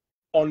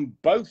on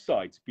both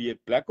sides, be it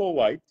black or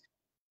white,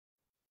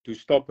 to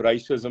stop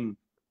racism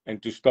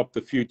and to stop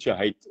the future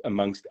hate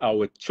amongst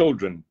our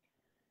children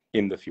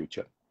in the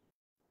future.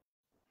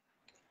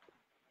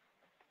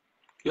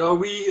 Yeah,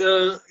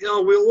 we're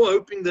all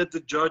hoping that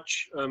the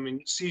judge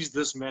sees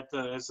this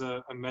matter as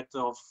a matter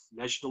of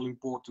national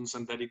importance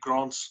and that he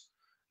grants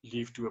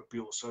leave to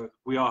appeal. So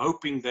we are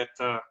hoping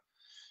that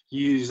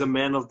he is a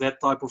man of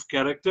that type of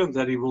character and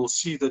that he will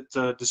see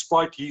that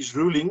despite his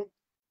ruling,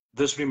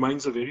 this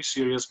remains a very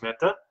serious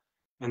matter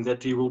and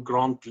that he will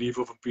grant leave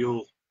of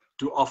appeal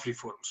to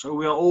Afriforum. So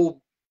we are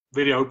all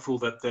very hopeful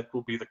that that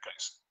will be the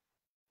case.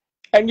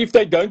 And if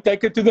they don't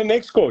take it to the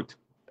next court,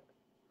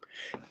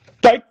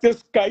 take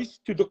this case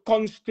to the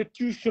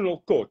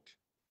Constitutional Court.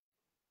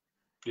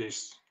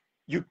 Yes.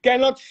 You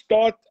cannot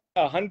start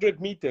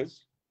 100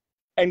 meters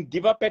and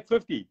give up at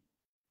 50.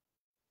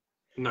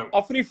 No.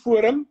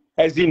 Afriforum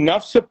has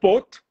enough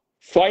support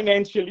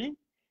financially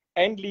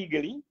and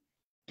legally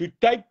to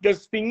take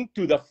this thing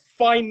to the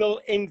final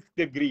nth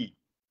degree.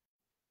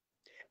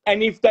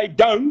 And if they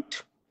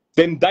don't,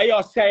 then they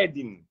are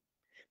saddened.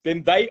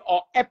 Then they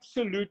are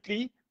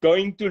absolutely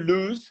going to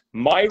lose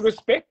my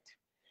respect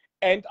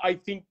and I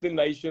think the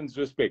nation's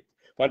respect.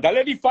 Want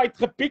hulle het die fight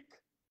gepik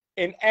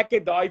en ek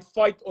het daai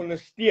fight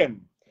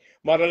ondersteun.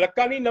 Maar hulle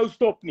kan nie nou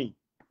stop nie.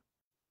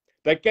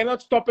 They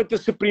cannot stop at the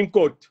Supreme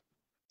Court.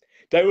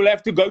 They will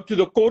have to go to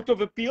the Court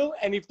of Appeal,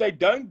 and if they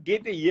don't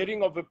get a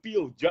hearing of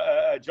appeal,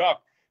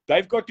 Jacques,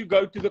 they've got to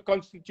go to the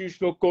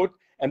Constitutional Court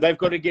and they've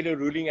got to get a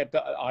ruling at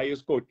the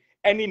highest court.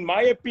 And in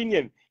my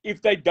opinion,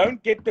 if they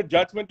don't get the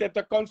judgment at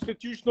the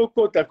Constitutional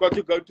Court, they've got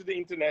to go to the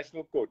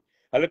International Court.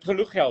 Hulle het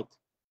genoeg geld.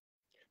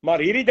 Maar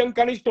hierdie ding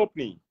kan nie stop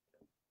nie.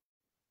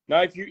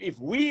 Now, if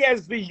we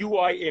as the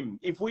UIM,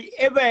 if we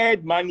ever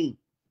had money,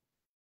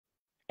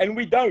 and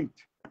we don't,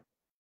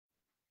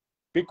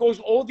 because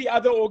all the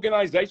other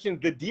organizations,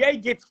 the DA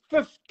gets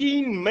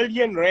 15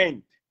 million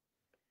rand.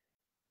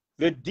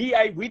 The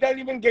DA, we don't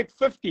even get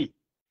 50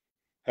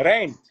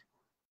 rand.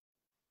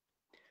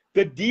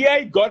 The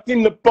DA got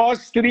in the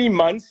past 3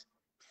 months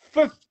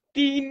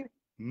 15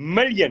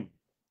 million.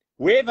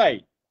 Where are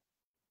they?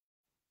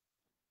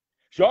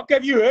 Jacques,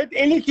 have you heard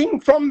anything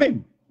from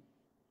them?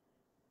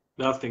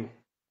 Nothing.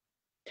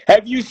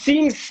 Have you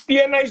seen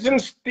Stony?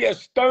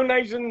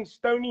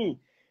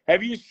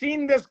 Have you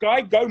seen this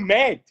guy go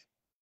mad?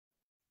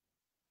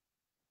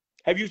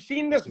 Have you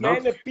seen this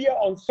man appear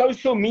on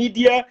social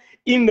media,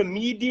 in the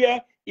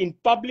media, in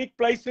public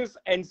places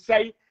and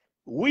say,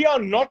 we are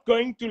not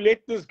going to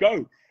let this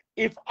go.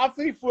 If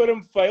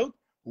Afriforum failed,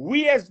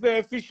 we as the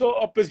official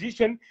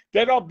opposition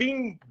that are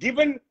being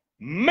given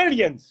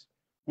millions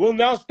will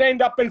now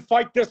stand up and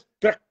fight this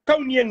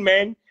draconian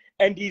man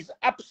and his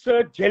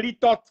absurd jelly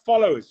tot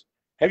followers.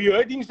 Have you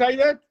heard him say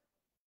that?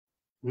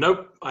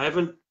 Nope, I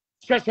haven't.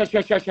 That's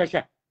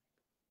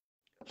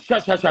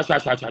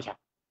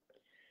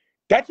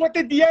what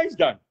the DA has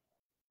done.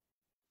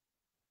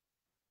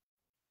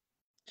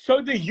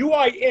 So the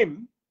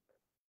UIM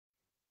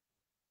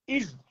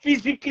is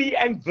physically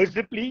and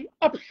visibly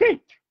upset.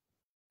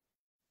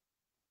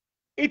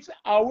 It's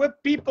our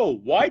people,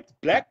 white,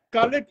 black,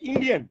 colored,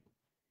 Indian.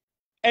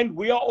 And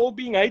we are all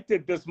being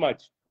hated this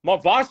much.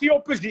 Maar waar is die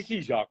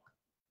oppositie, Jacques?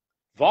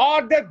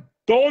 Waar de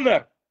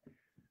donder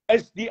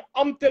is die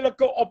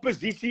amptelike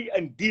oppositie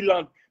in die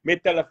land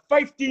met hulle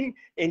 15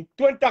 en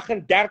 20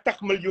 en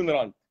 30 miljoen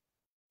rand?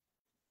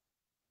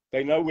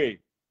 They know where.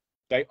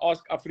 They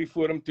ask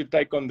Afriforum to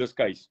take on this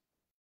case.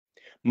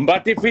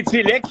 But if it's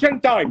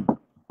election time,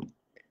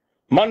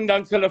 man,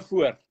 dan's hulle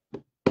voor.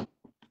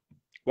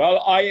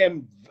 Well, I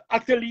am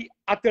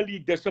utterly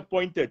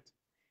disappointed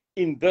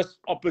in this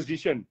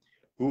opposition,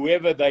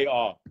 whoever they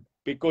are,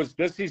 because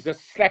this is a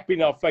slap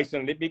in our face.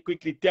 And let me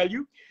quickly tell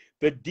you,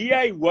 the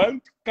DA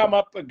won't come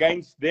up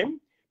against them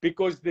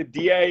because the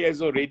DA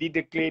has already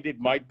declared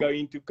it might go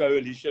into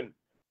coalition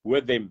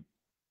with them.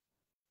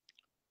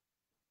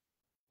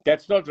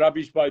 That's not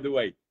rubbish, by the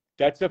way.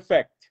 That's a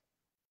fact.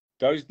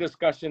 Those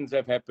discussions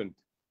have happened.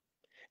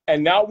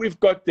 And now we've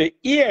got the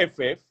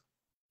EFF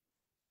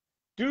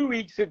 2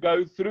 weeks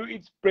ago through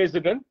its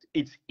president,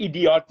 its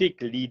idiotic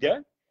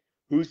leader,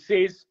 who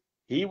says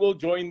he will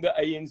join the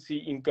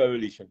ANC in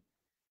coalition.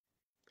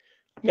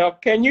 Now,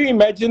 can you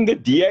imagine the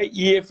DA,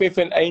 EFF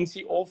and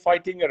ANC all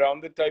fighting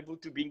around the table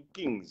to be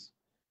kings?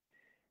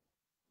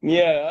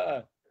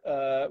 Yeah,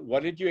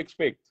 what did you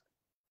expect?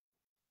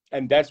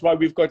 And that's why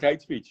we've got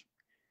hate speech.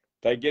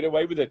 They get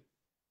away with it.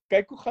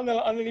 Kyk hoe gaan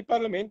hulle aan in die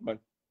parlement, man.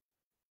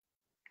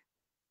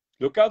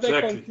 Look how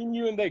they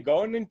continue and they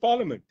go on in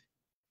parliament.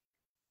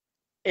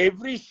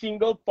 Every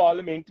single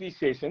parliamentary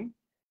session,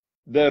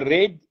 the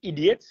red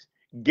idiots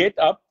get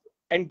up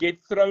and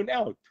get thrown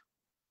out.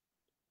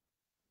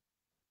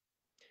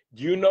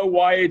 Do you know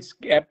why it's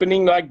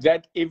happening like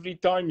that every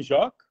time,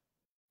 Jacques?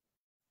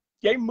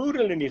 Jy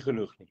moer hulle nie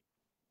genoeg nie.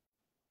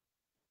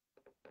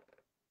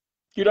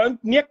 You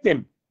don't neek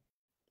them.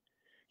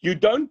 You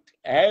don't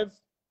have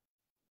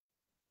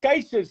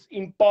cases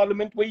in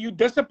Parliament where you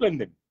discipline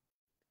them.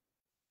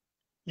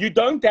 You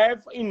don't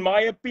have, in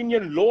my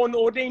opinion, law and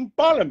order in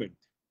Parliament.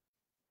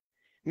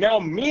 Now,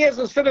 me as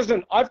a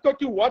citizen, I've got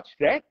to watch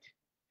that.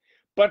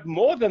 But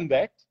more than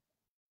that,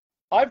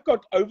 I've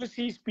got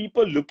overseas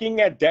people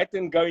looking at that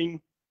and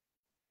going,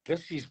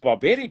 this is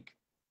barbaric.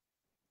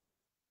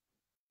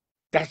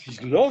 Das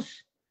ist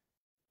los.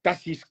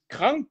 Das ist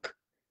krank.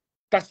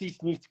 Das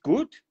ist nicht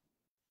gut.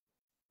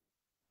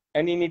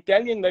 And in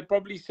Italian, they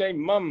probably say,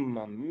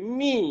 Mamma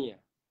mia.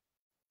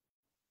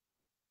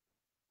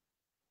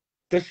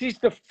 This is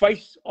the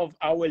face of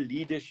our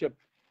leadership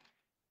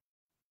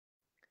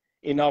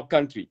in our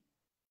country.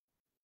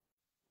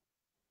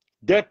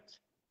 Dit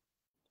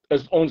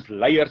is ons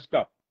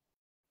leierskap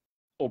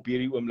op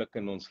hierdie oomblik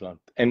in ons land.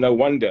 And no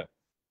wonder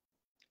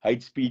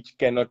hate speech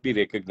cannot be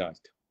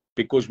recognized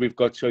because we've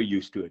got so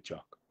used to it,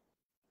 Jacques.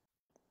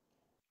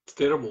 It's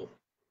terrible.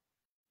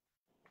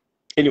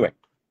 Anyway,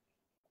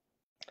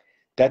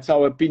 that's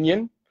our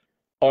opinion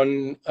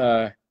on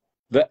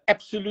the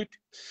absolute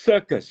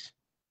circus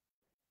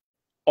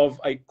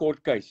of a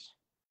court case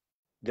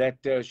that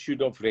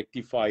should have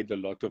rectified a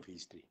lot of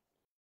history.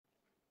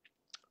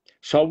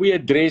 Shall we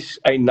address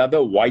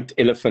another white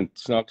elephant?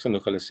 Snaaks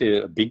genoeg, hulle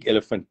sê a big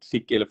elephant,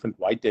 thick elephant,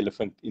 white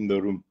elephant in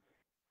the room.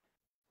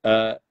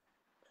 The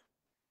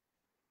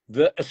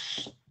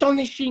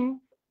astonishing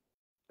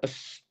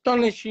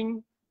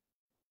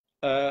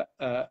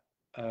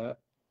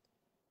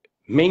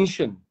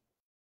mention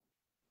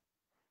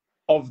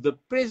of the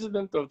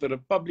President of the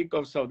Republic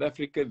of South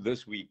Africa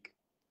this week,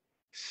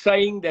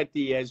 saying that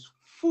he has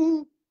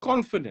full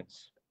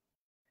confidence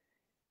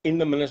in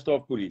the Minister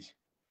of Police.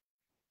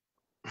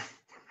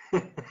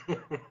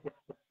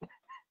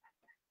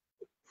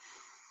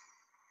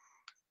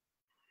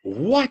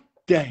 What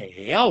the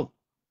hell?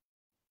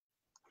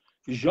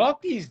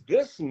 Jacques, is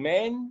this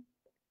man,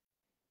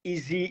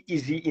 is he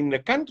in the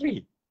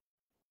country?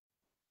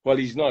 Well,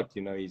 he's not,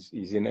 you know, he's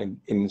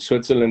in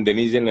Switzerland, then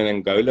he's in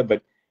Angola,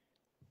 but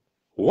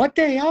what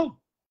the hell?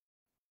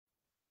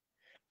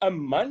 A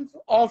month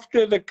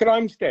after the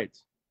crime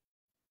stats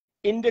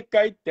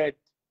indicate that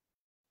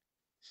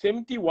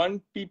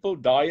 71 people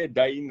die a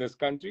day in this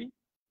country,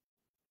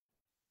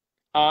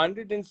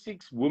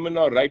 106 women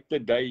are raped a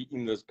day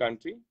in this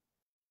country.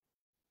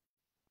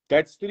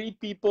 That's 3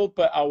 people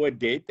per hour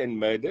dead and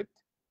murdered.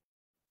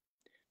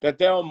 That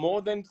there are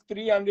more than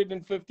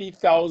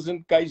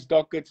 350,000 case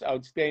dockets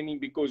outstanding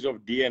because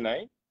of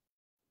DNA.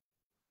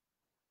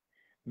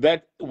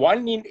 That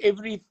 1 in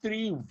every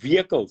 3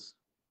 vehicles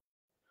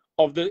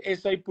of the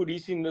SA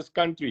police in this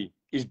country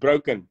is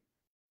broken.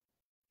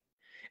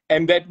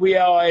 And that we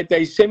are at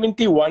a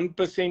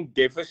 71%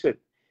 deficit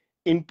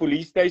in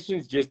police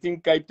stations just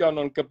in Cape Town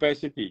on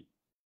capacity.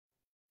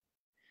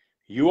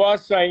 You are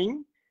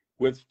saying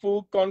with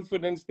full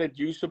confidence that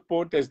you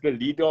support as the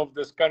leader of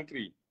this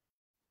country,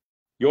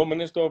 your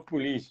Minister of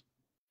Police.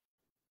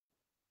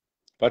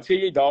 Wat sê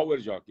jy daaroor,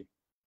 Jacques?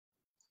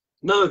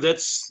 No, that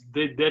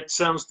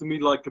sounds to me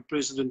like a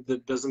president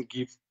that doesn't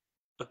give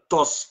a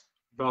toss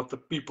about the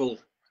people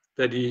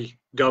that he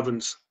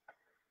governs.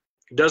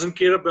 He doesn't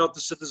care about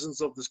the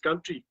citizens of this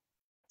country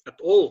at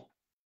all.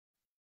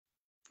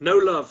 No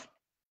love.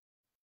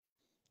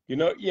 You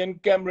know, Ian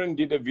Cameron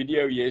did a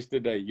video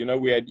yesterday. You know,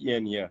 we had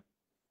Ian here,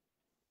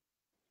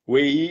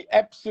 where he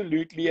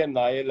absolutely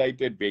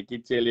annihilated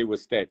Becky Cele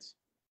with stats.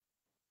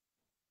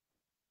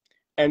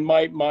 And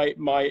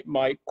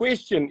my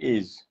question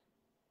is,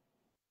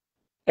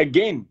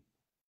 again,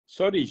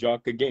 sorry,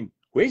 Jacques, again,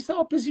 where's the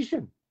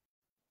opposition?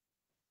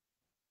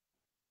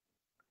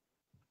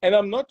 And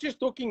I'm not just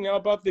talking now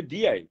about the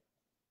DA.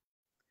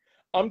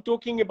 I'm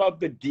talking about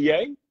the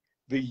DA,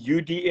 the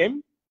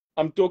UDM.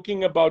 I'm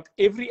talking about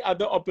every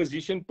other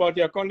opposition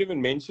party. I can't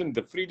even mention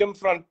the Freedom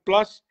Front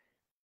Plus.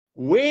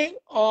 Where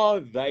are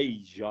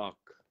they, Jacques?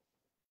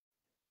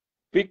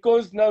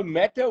 Because no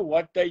matter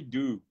what they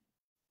do,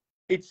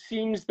 it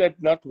seems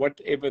that not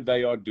whatever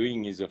they are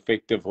doing is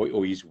effective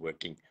or is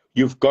working.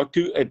 You've got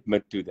to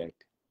admit to that.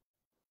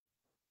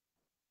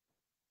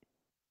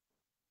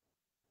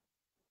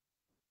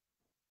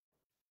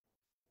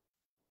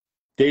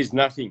 There's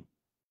nothing.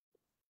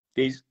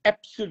 There's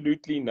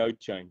absolutely no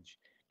change.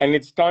 And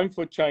it's time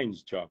for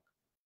change, Jacques.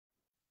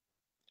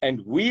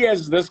 And we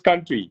as this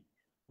country,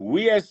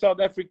 we as South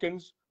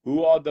Africans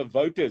who are the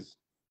voters,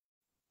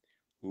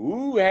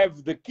 who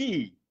have the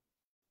key,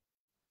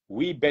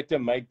 we better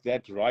make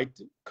that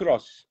right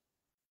cross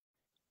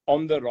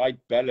on the right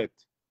ballot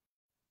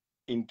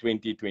in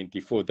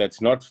 2024.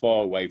 That's not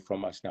far away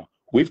from us now.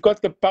 We've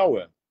got the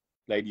power,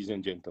 ladies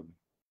and gentlemen.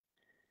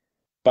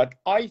 But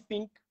I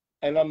think,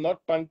 and I'm not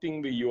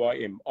punting the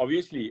UIM,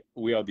 obviously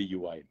we are the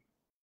UIM.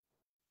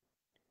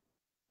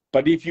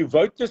 But if you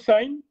vote the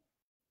same,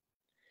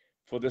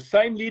 for the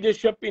same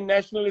leadership in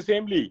National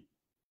Assembly,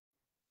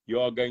 you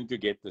are going to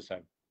get the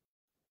same.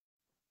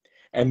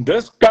 And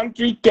this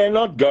country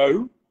cannot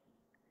go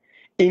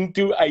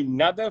into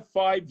another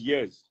 5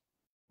 years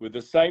with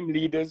the same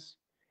leaders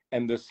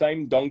and the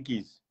same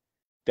donkeys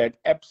that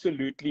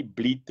absolutely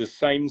bleed the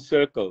same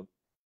circle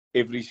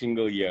every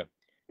single year.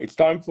 It's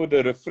time for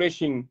the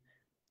refreshing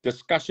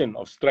discussion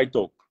of straight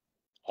talk,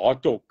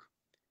 hard talk,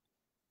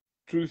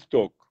 truth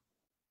talk.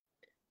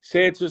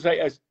 Say it soos hy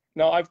is.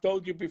 Now, I've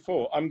told you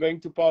before, I'm going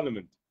to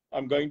Parliament.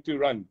 I'm going to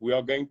run. We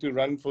are going to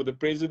run for the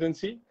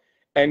presidency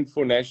and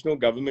for national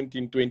government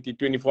in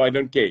 2024. I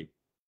don't care.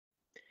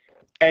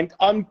 And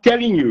I'm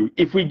telling you,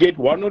 if we get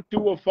 1 or 2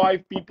 or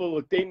 5 people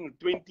or 10 or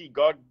 20,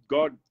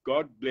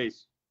 God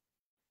bless,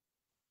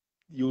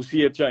 you'll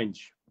see a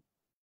change.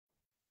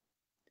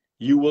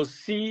 You will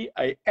see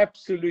an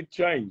absolute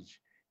change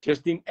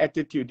just in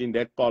attitude in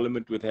that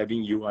Parliament with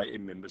having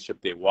UIM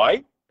membership there.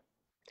 Why?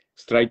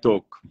 Straight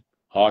talk,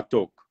 hard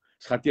talk.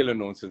 Schat julle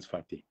nonsens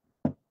vat nie.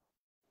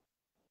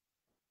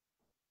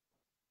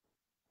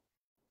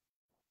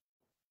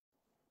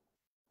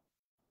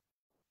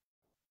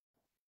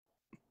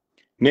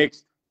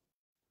 Next.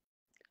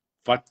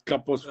 Wat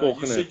klap ons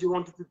volgende? You said you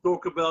wanted to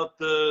talk about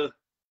the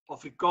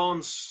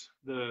Afrikaans,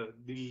 the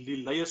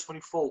layers van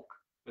die volk.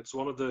 That's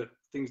one of the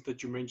things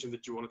that you mentioned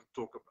that you wanted to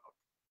talk about.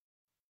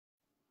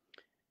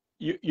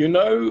 You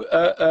know,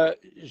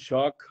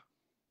 Jacques,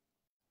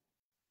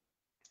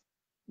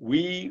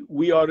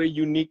 we are a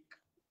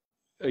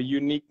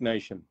unique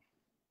nation.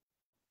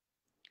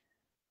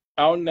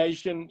 Our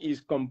nation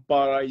is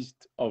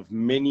comprised of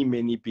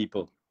many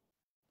people,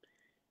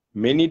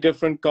 many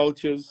different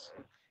cultures,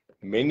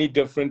 many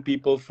different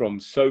people from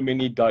so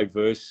many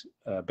diverse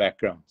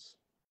backgrounds.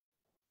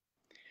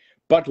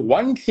 But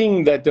one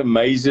thing that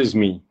amazes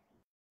me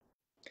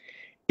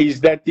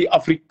is that the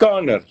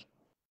Afrikaner,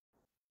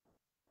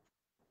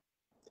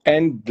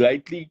 and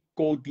lately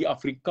called die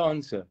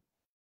Afrikaanse.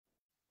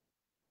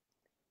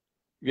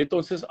 Weet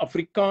ons is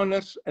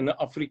Afrikaners in 'n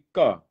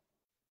Afrika,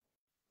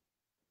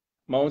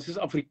 maar ons is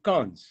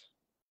Afrikaans.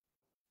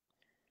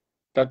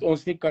 Dat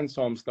ons nie kan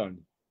saamstaan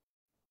nie.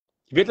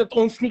 Jy weet dat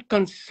ons nie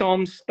kan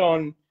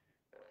saamstaan,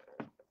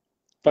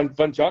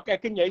 want Jacques,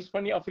 ek en jy is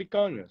van die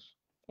Afrikaners.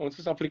 Ons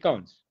is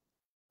Afrikaans.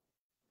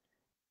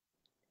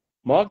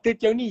 Maak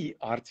dit jou nie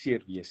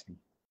hartseer wees nie.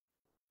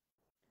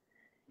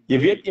 Jy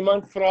weet,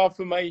 iemand vra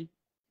vir my,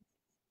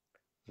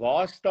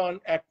 waar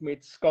staan ek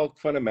met Skalk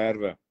van 'n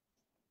Merwe?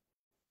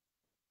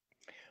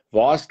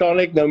 Waar staan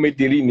ek nou met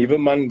hierdie nuwe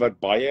man wat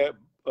baie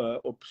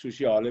op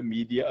sosiale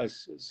media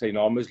is? Sy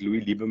naam is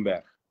Louis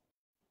Liebenberg.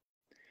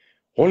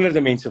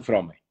 Honderde mense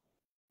vra my.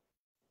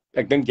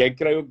 Ek dink jy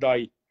kry ook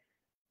daai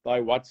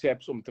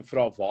WhatsApps om te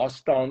vra, waar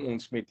staan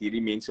ons met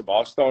hierdie mense?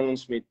 Waar staan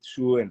ons met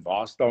so en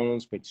waar staan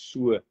ons met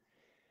so?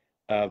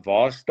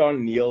 Waar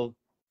staan Neil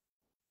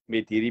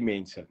met hierdie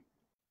mense?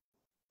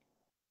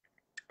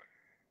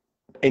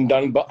 En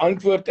dan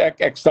beantwoord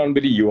ek staan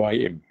by die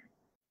UIM.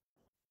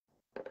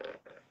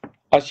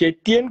 As jy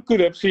teen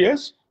korrupsie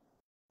is,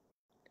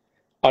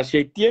 as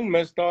jy teen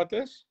misdaad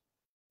is,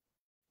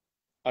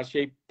 as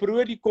jy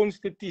pro die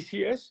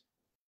konstitusie is,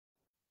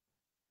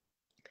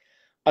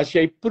 as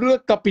jy pro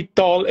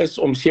kapitaal is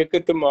om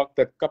seker te maak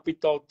dat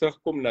kapitaal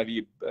terugkom na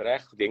die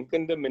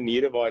regdenkende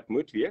maniere waar dit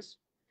moet wees,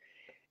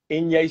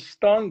 en jy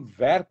staan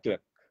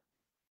werklik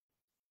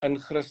in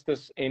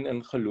Christus en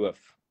in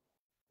geloof,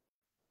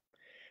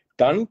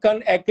 dan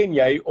kan ek en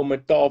jy om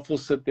 'n tafel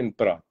sit en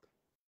praat.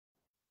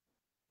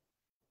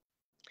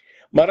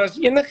 Maar as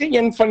enige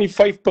een van die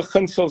 5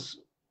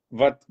 beginsels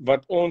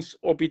wat ons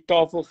op die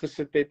tafel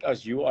gesit het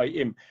as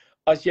UIM,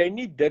 as jy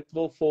nie dit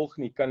wil volg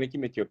nie, kan ek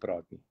nie met jou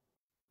praat nie.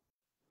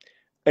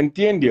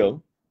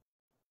 Inteendeel,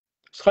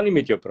 ons gaan nie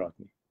met jou praat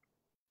nie.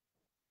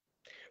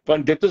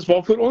 Want dit is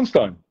waarvoor ons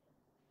staan.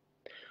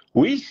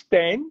 We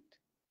stand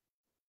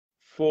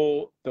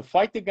for the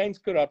fight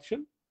against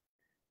corruption,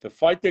 the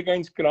fight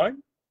against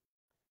crime,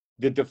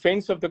 the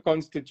defense of the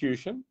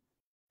Constitution,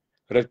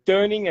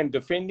 returning and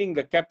defending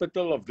the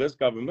capital of this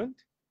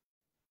government,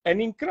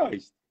 and in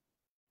Christ.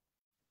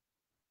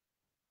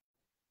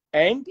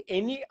 And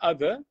any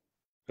other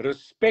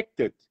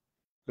respected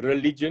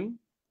religion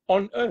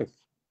on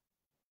earth.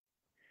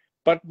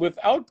 But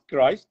without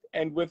Christ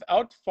and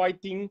without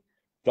fighting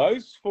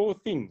those 4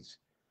 things,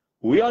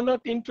 we are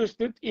not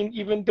interested in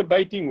even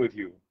debating with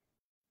you.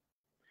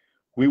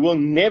 We will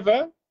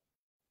never,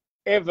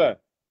 ever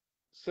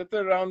sit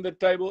around the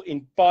table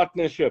in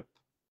partnership.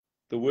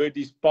 The word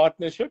is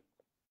partnership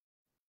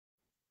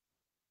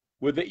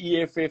with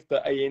the EFF,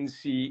 the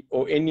ANC,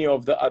 or any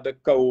of the other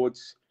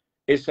cohorts,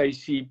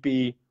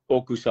 SACP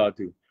or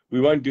COSATU.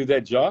 We won't do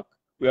that, Jacques.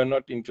 We are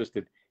not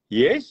interested.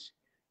 Yes,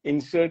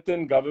 in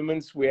certain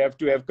governments we have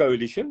to have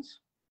coalitions.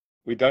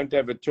 We don't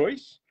have a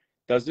choice.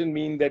 Doesn't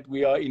mean that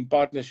we are in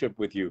partnership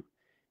with you.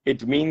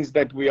 It means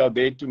that we are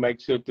there to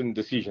make certain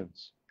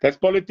decisions. That's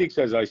politics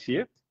as I see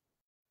it.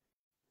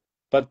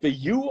 But the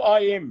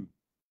UIM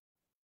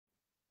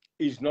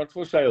is not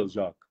for sale,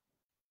 Jacques.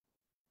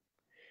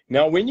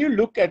 Now, when you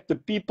look at the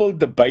people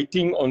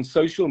debating on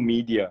social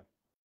media,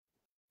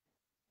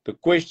 the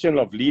question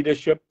of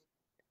leadership,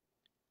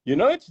 you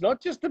know, it's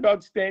not just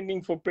about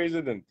standing for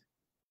president.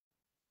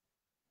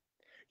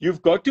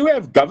 You've got to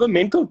have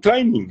governmental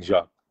training,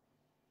 Jacques.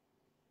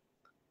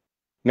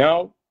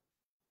 Now,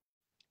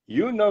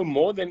 you know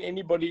more than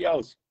anybody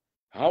else.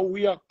 how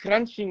we are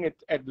crunching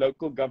it at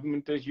local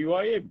government as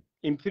UIM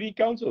in 3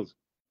 councils.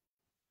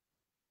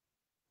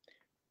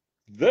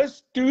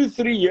 This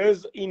 2-3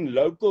 years in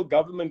local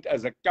government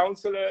as a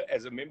councillor,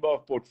 as a member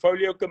of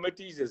portfolio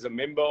committees, as a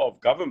member of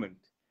government,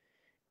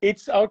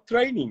 it's our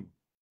training.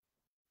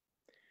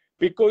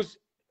 Because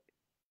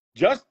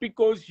just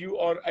because you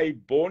are a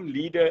born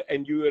leader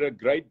and you are a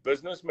great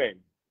businessman,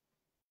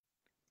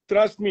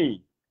 trust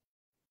me,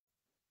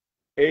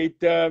 it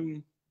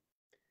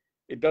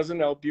doesn't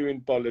help you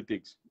in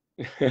politics.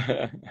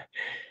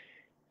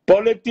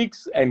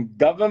 Politics and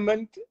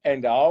government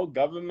and how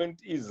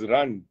government is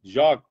run,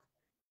 Jacques,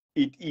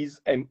 it is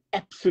an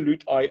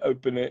absolute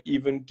eye-opener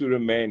even to a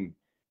man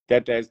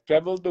that has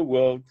traveled the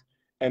world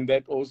and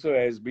that also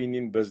has been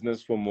in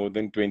business for more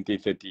than 20,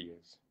 30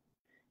 years.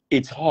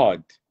 It's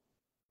hard.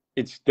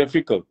 It's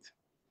difficult.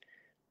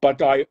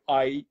 But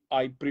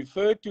I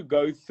prefer to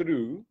go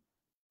through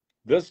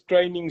this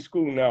training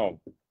school now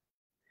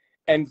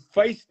and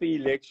face the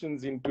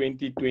elections in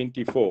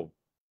 2024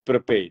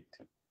 prepared.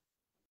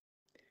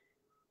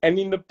 And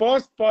in the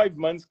past 5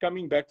 months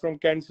coming back from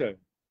cancer,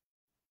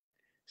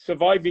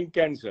 surviving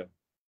cancer,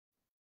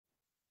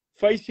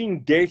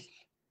 facing death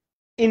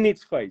in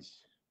its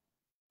face,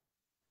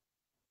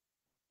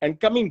 and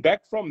coming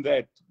back from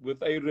that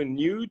with a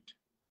renewed,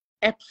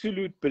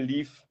 absolute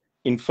belief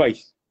in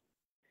faith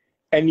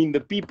and in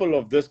the people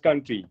of this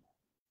country,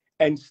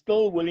 and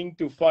still willing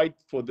to fight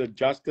for the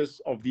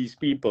justice of these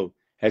people,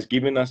 has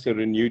given us a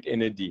renewed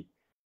energy,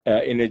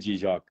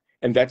 Jacques.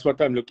 And that's what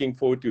I'm looking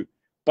forward to.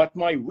 But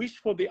my wish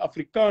for the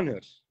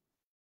Afrikaners,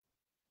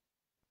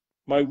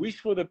 my wish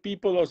for the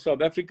people of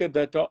South Africa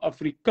that are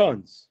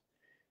Afrikaans,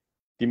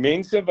 die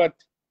mense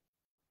wat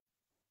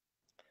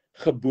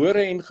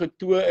gebore en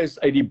getoe is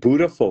uit die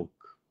boerevolk,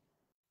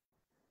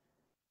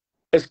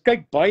 is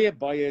kyk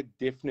baie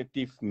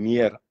definitief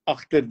meer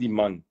agter die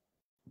man,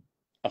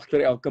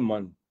 agter elke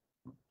man.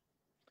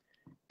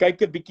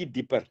 Kyk 'n bietjie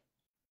dieper.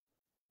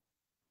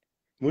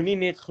 Moenie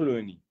net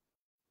glo nie.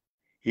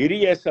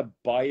 Hierdie is 'n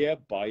baie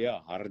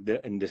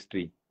harde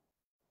industrie.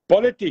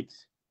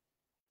 Politics,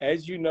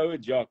 as you know,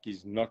 Jacques,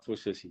 is not for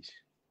sissies.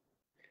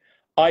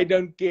 I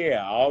don't care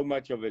how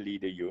much of a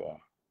leader you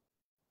are.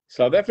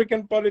 South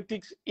African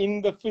politics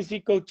in the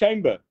physical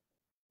chamber,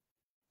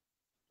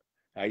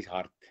 hy's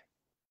hard.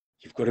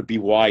 You've got to be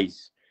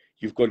wise.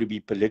 You've got to be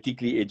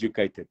politically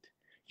educated.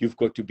 You've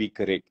got to be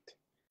correct.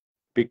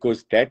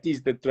 Because that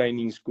is the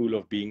training school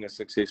of being a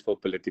successful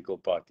political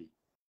party.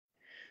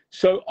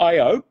 So I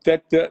hope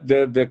that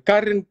the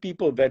current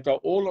people that are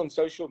all on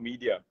social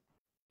media,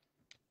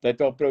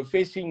 that are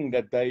professing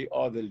that they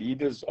are the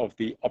leaders of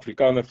the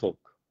Afrikaner folk,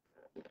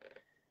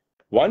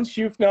 once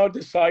you've now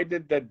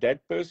decided that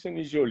that person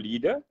is your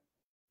leader,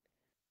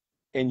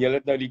 en jy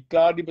het nou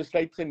klaar die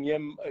besluit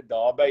geneem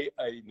daarby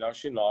 'n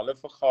nasionale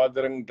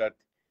vergadering dat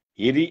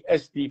hierdie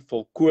is die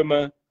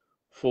volkome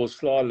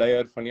volslae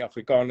leier van die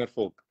Afrikaner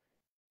volk,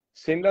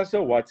 send us a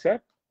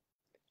WhatsApp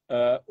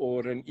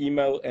or an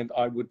email, and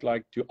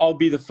I'll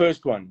be the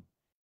first one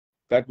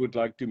that would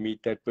like to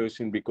meet that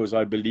person, because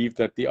I believe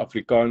that the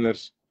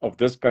Afrikaners of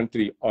this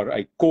country are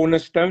a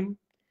cornerstone.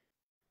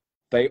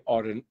 They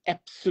are an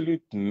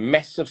absolute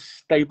massive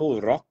stable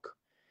rock,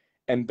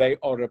 and they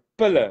are a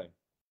pillar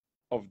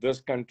of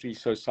this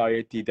country's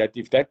society, that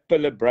if that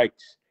pillar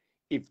breaks,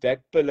 if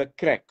that pillar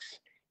cracks,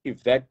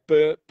 if that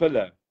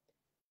pillar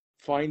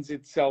finds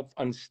itself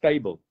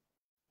unstable,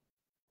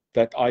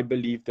 that I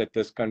believe that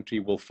this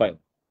country will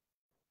fail.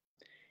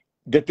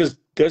 Dit is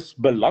dus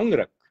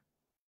belangrik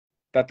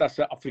dat as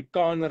 'n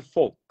Afrikaner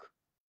volk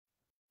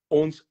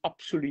ons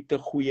absolute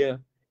goeie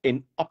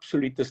en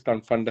absolute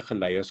standvastige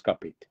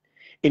leierskap het.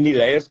 En die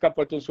leierskap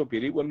wat ons op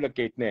hierdie oomblik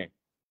het,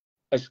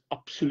 is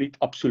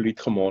absoluut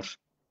gemors.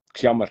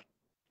 Ek's jammer.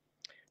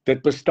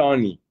 Dit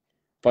bestaan nie,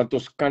 want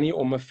ons kan nie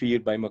om 'n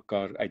vuur by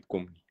mekaar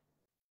uitkom nie.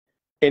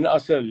 En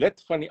as 'n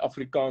lid van die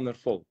Afrikaner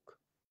volk,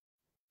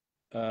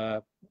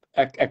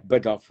 ek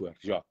bid daarvoor,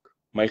 Jacques.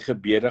 My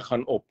gebede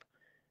gaan op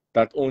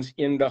dat ons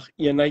eendag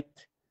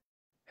eenheid,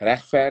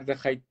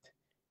 regverdigheid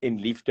en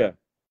liefde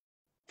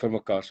vir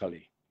mekaar sal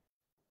hê.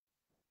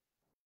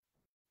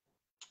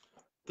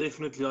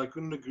 Definitely, I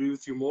couldn't agree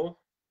with you more.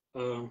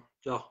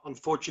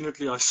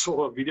 Unfortunately, I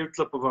saw a video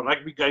clip of a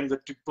rugby game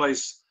that took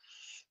place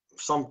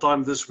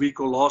sometime this week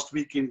or last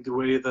weekend,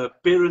 where the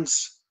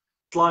parents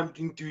climbed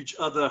into each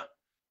other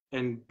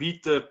and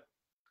beat the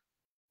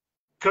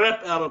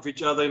crap out of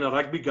each other in a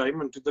rugby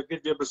game. En toe ek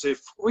net weer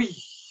besef, oei,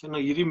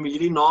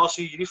 hierdie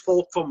nasie, hierdie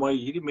volk van my,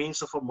 hierdie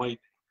mense van my,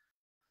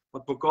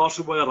 wat mekaar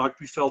so by 'n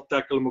rugbyveld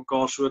tackle en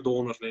mekaar so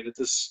donder, dit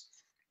is,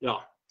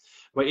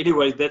 But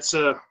anyway,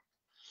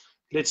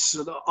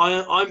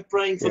 I'm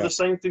praying for the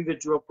same thing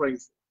that you are praying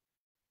for.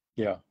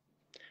 Ja.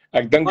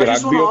 Ek dink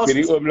rugby op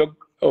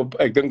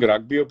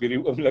hierdie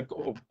oomblik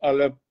op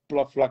alle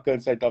vlakke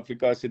in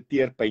Suid-Afrika is 'n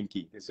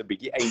teerpuntjie. Dis 'n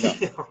bietjie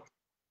eindig.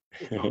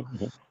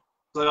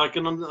 So then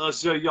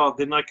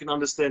I can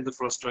understand the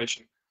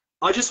frustration.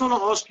 I just want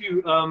to ask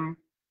you,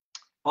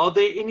 are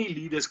there any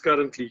leaders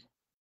currently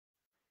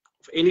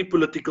of any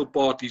political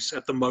parties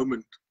at the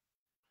moment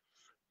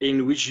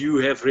in which you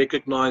have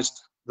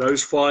recognized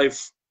those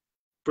 5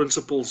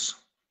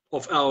 principles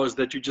of ours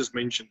that you just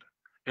mentioned?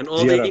 And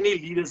are there any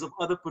leaders of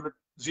other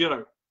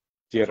zero?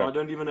 So I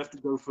don't even have to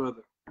go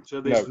further.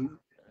 So there's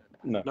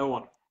no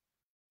one.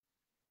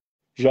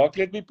 Jacques,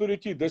 let me put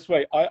it to you this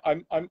way.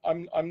 I'm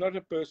not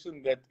a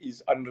person that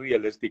is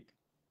unrealistic.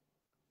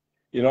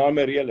 You know, I'm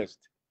a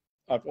realist.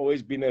 I've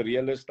always been a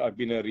realist. I've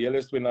been a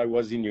realist when I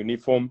was in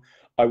uniform.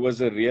 I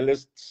was a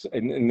realist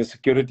in the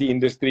security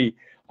industry.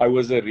 I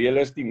was a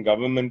realist in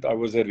government. I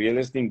was a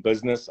realist in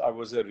business. I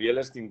was a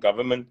realist in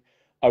government.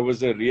 I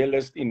was a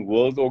realist in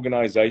world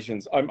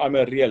organizations. I'm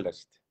a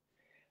realist.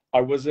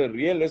 I was a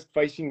realist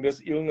facing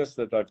this illness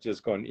that I've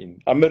just gone in.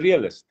 I'm a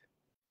realist.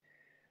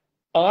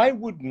 I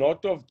would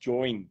not have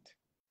joined,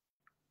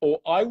 or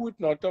I would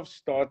not have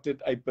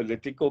started a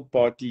political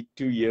party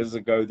 2 years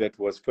ago that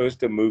was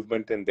first a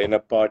movement and then a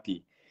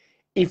party,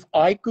 if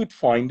I could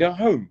find a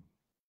home.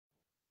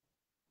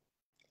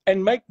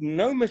 And make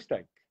no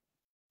mistake,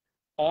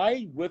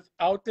 I,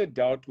 without a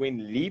doubt,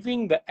 when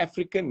leaving the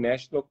African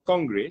National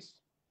Congress,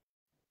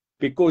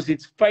 because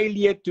its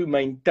failure to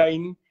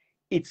maintain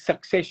its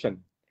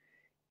succession,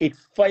 it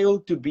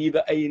failed to be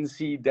the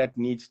ANC that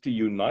needs to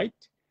unite,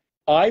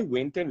 I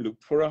went and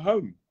looked for a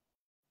home.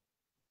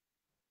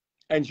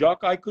 And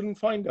Jacques, I couldn't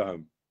find a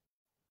home.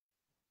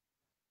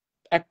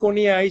 Ek kon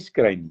nie 'n huis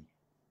kry nie.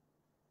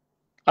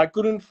 I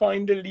couldn't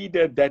find a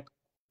leader that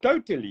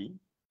totally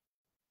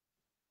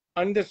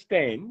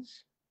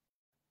understands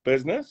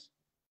business,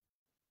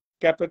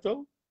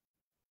 capital,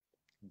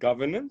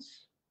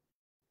 governance,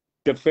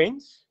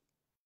 defense,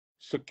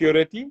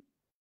 security,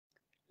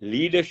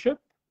 leadership,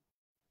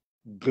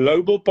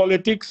 global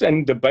politics,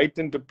 and debate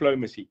and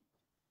diplomacy.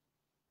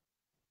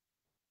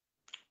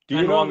 Do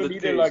you know of a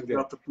leader like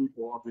that? The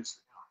people,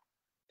 obviously.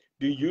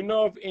 Do you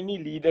know of any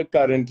leader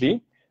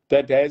currently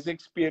that has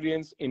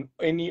experience in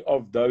any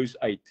of those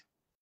 8?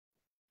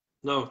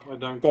 No, I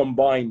don't.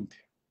 Combined.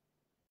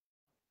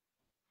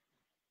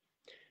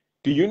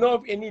 Do you know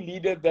of any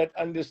leader that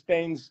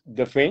understands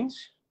defense,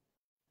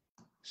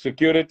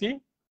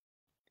 security,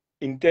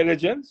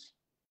 intelligence,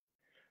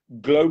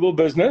 global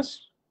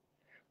business,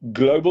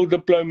 global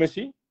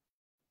diplomacy,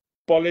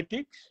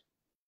 politics,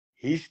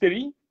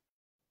 history,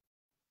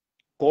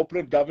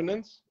 corporate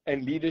governance,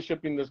 and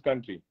leadership in this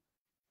country?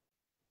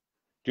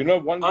 Do you know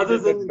of one leader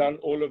that's done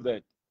all of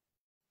that?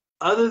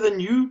 Other than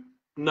you?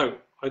 No,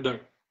 I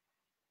don't.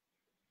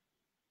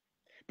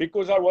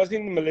 Because I was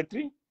in the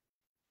military,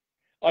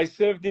 I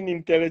served in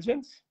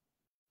intelligence,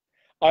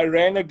 I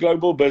ran a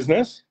global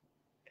business,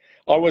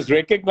 I was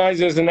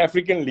recognized as an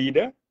African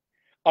leader,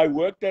 I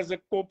worked as a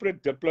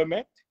corporate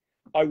diplomat,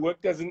 I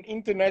worked as an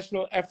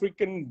international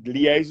African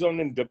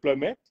liaison and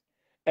diplomat,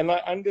 and I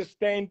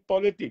understand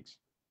politics.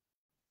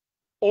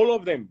 All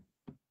of them.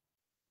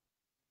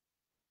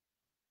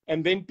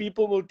 And then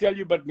people will tell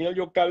you, but Neil,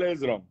 your color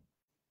is wrong.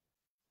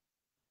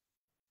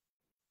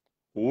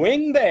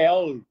 When the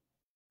hell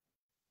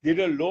did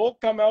a law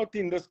come out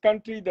in this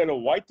country that a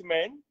white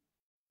man,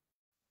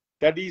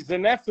 that is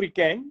an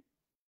African,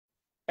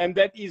 and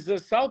that is a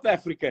South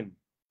African,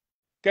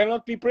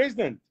 cannot be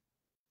president?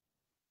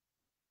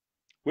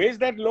 Where's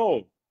that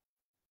law?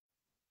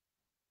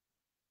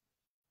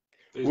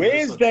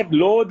 Where's that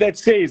law that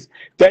says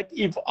that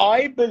if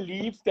I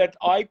believe that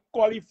I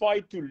qualify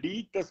to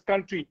lead this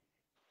country,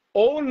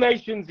 all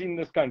nations in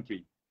this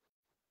country,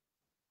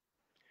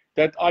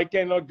 that I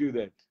cannot do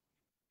that?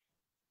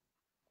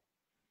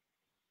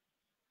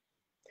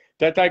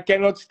 That I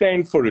cannot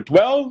stand for it?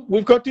 Well,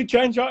 we've got to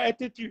change our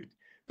attitude,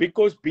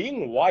 because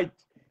being white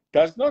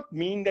does not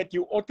mean that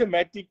you're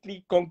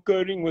automatically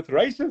concurring with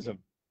racism.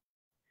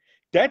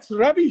 That's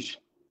rubbish.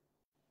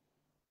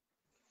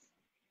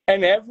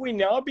 And have we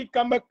now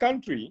become a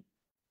country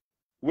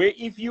where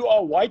if you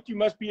are white, you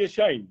must be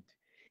ashamed?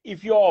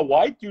 If you are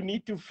white, you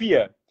need to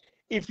fear.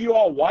 If you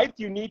are white,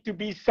 you need to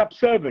be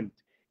subservient.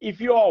 If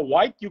you are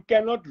white, you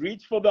cannot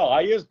reach for the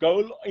highest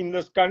goal in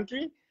this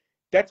country.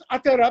 That's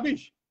utter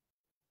rubbish.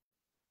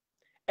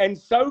 And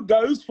so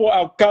goes for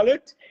our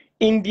colored,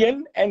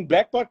 Indian, and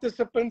black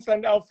participants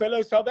and our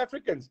fellow South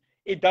Africans.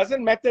 It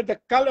doesn't matter the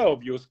color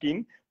of your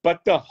skin,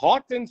 but the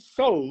heart and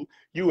soul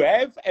you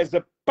have as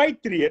a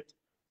patriot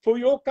for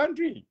your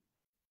country.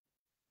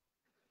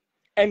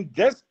 And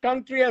this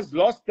country has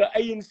lost the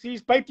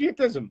ANC's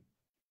patriotism.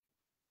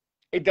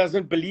 It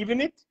doesn't believe in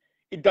it,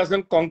 it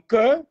doesn't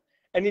concur,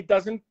 and it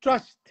doesn't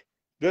trust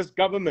this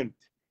government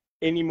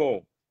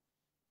anymore.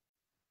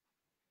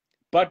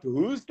 But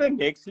who's the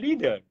next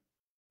leader?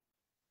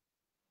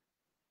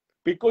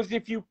 Because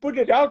if you put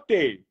it out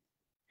there,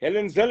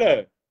 Helen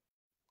Zille,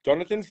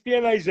 Jonathan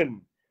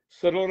Steenhuisen,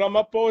 Cyril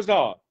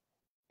Ramaphosa,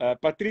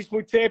 Patrice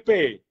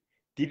Motsepe,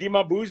 Didi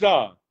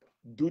Mabuza,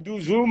 Dudu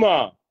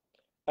Zuma,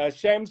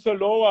 Sham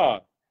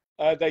Solowa,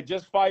 they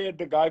just fired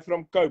the guy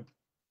from Cope.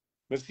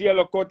 Messiah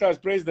Lokota as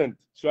president.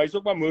 So hy's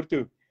ook maar moer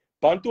toe.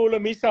 Bantu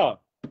Olemisa,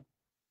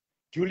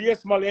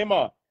 Julius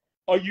Malema.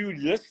 Are you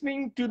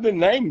listening to the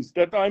names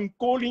that I'm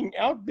calling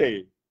out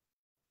there?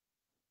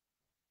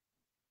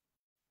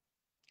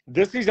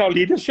 This is our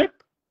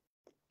leadership.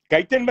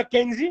 Gayton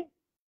McKenzie,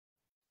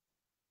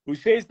 who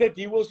says that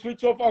he will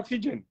switch off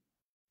oxygen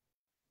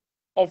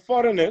of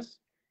foreigners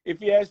if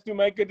he has to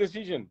make a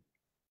decision.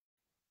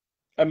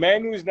 A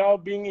man who is now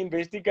being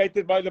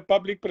investigated by the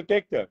public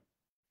protector.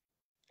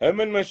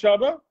 Herman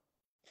Mashaba,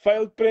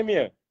 failed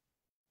premier,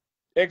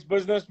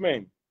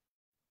 ex-businessman,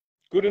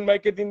 couldn't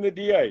make it in the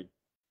DA.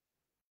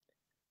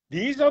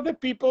 These are the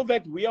people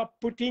that we are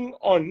putting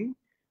on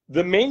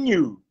the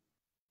menu.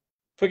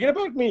 Forget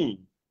about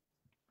me.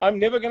 I'm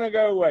never going to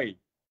go away.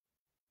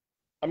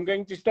 I'm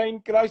going to stay in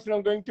Christ, and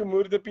I'm going to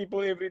murder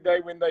people every day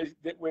when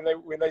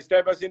they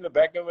stab us in the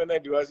back and when they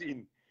do us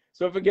in.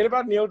 So forget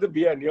about Neil de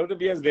Beer. Neil de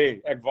Beer is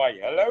there. Ek waai.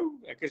 Hello?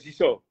 Ek is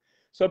hier.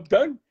 So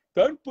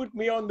don't put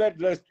me on that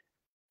list.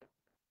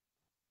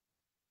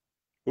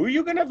 Who are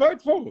you going to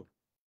vote for?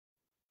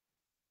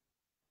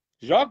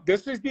 Jacques,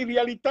 dis is die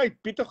realiteit.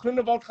 Pieter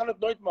Groenewald gaan dit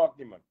nooit maak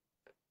nie, man.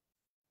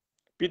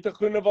 Pieter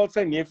Groenewald,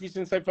 sy neefies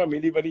en sy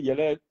familie wat die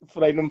hele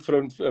Freedom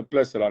Front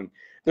Plus run.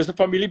 Dis 'n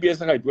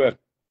familiebesigheid, hoor.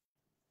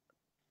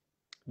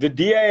 The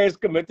DA has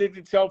committed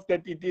itself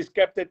that it is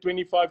capped at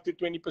 25 to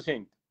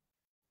 20%.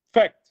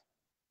 Fact.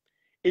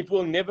 It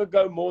will never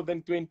go more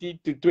than 20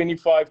 to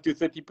 25 to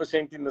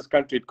 30% in this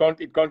country. It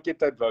can't get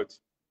that vote.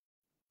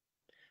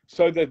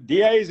 So the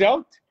DA is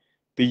out.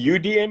 The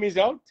UDM is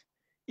out.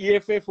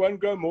 EFF won't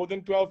go more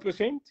than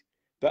 12%.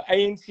 The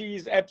ANC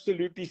is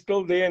absolutely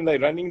still there, and they're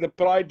running the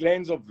Pride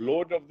Lands of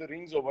Lord of the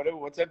Rings or whatever.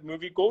 What's that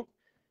movie called?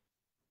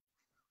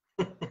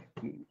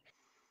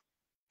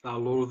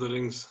 Lord of the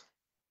Rings.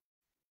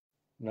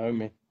 No,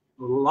 man.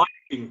 Lion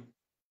King.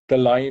 The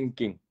Lion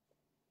King.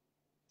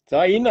 It's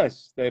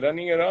hyenas. They're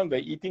running around. They're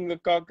eating the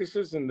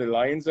carcasses, and the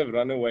lions have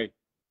run away.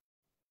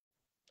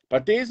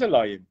 But there's a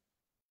lion.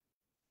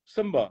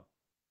 Simba.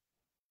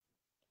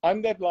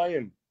 I'm that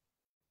lion.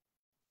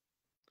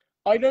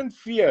 I don't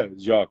fear,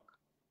 Jacques.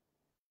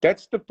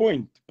 That's the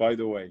point, by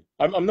the way.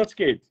 I'm not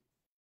scared.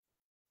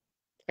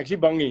 Actually,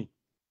 bangi.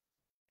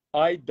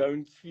 I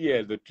don't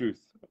fear the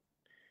truth.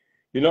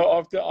 You know,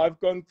 after I've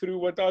gone through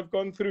what I've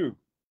gone through,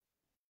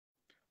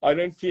 I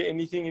don't fear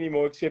anything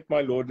anymore except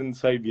my Lord and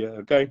Savior,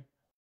 okay?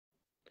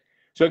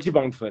 So actually,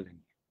 bang vir hulle.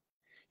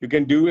 You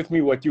can do with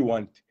me what you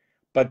want,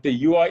 but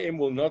the UIM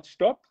will not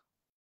stop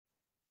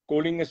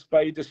calling a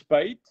spade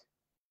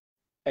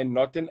and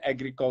not an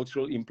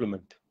agricultural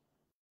implement.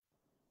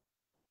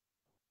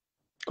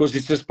 Because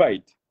it's a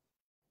spade.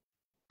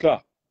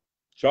 Klar.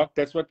 Jacques,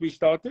 that's what we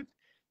started.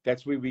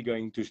 That's where we're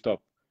going to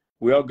stop.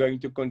 We are going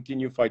to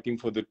continue fighting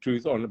for the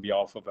truth on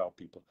behalf of our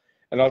people.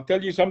 And I'll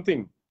tell you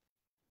something.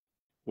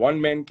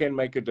 One man can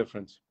make a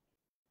difference.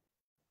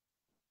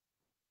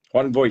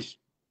 One voice.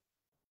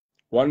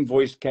 One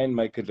voice can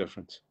make a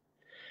difference.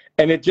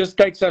 And it just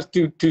takes us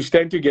to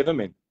stand together,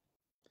 man.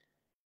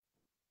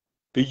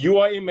 The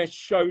UIM has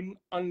shown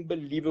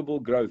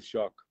unbelievable growth,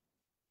 Jacques.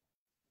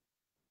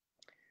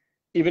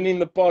 Even in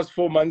the past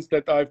 4 months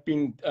that I've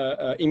been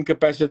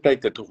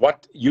incapacitated,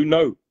 what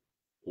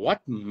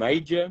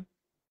major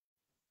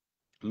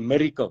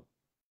miracle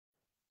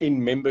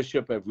in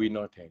membership have we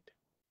not had?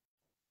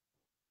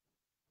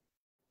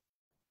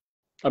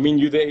 I mean,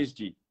 you're the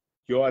SG.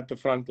 You're at the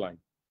front line.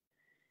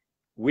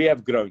 We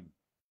have grown.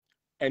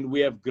 And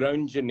we have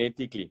grown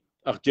generically.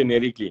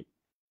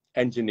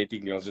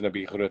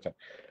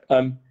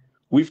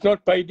 We've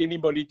not paid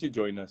anybody to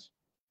join us.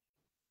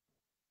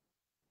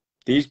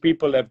 These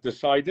people have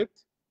decided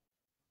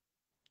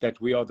that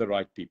we are the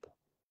right people.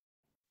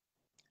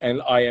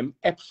 And I am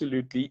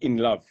absolutely in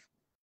love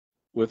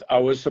with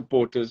our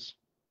supporters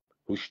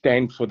who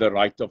stand for the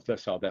right of the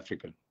South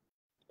African.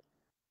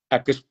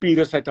 Ek is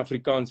pure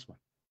Suid-Afrikaans, man.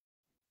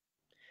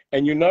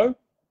 And you know,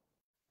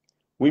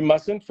 we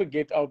mustn't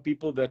forget our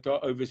people that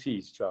are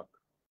overseas, Jacques.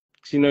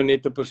 Ek sien nou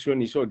net 'n persoon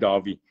hier so,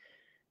 Davie.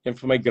 Een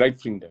van my great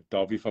vriende,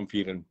 Davie van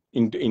Vieren,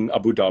 in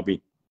Abu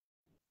Dhabi.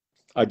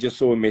 I just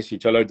saw a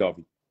message. Hello,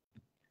 Davie.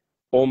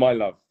 All my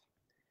love.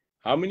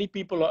 How many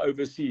people are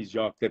overseas,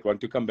 Jacques, that want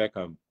to come back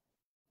home?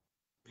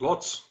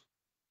 Lots.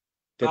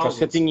 That are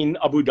sitting in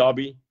Abu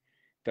Dhabi,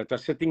 that are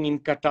sitting in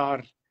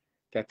Qatar,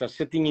 that are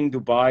sitting in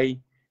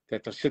Dubai,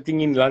 that are sitting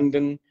in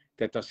London,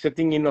 that are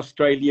sitting in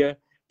Australia,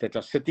 that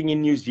are sitting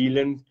in New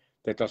Zealand,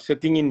 that are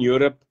sitting in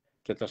Europe,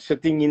 that are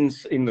sitting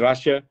in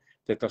Russia,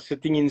 that are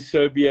sitting in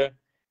Serbia,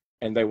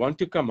 and they want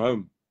to come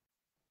home.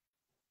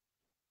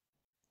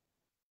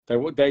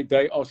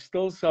 They are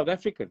still South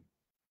African.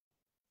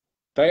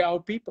 They are our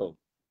people.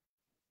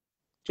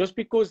 Just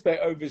because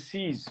they're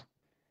overseas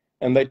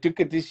and they took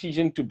a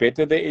decision to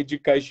better their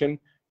education,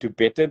 to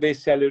better their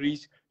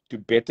salaries, to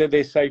better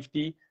their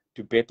safety,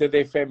 to better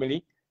their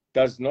family,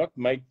 does not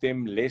make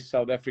them less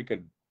South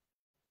African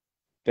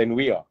than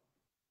we are.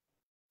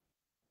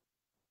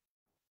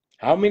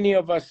 How many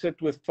of us sit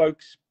with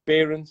folks,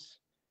 parents,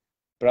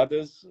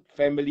 brothers,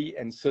 family,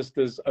 and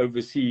sisters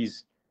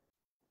overseas,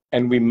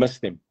 and we miss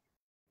them?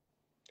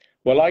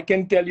 Well, I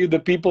can tell you the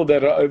people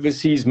that are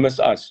overseas miss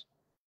us.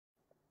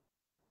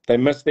 They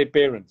miss their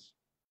parents.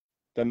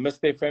 They miss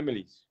their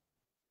families.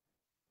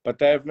 But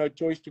they have no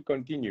choice to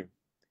continue.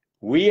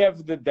 We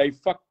have the de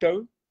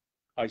facto,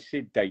 I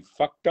said de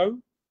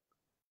facto,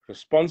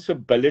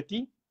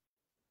 responsibility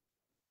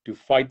to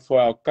fight for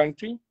our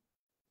country,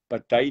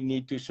 but they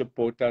need to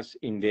support us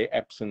in their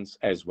absence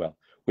as well.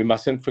 We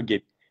mustn't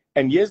forget.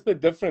 And here's the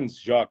difference,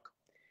 Jacques.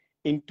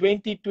 In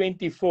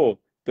 2024,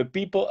 the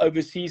people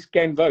overseas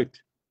can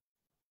vote.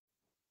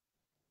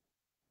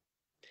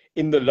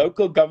 In the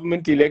local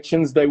government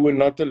elections, they were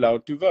not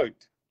allowed to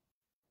vote.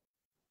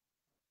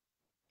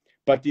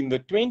 But in the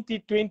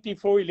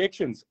 2024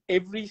 elections,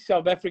 every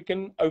South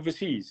African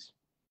overseas,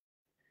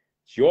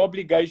 it's your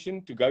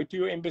obligation to go to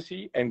your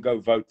embassy and go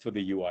vote for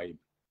the UIM.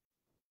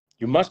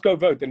 You must go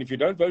vote. And if you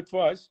don't vote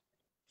for us,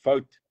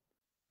 vote.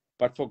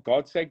 But for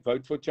God's sake,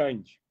 vote for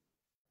change.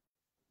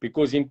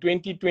 Because in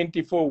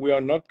 2024, we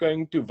are not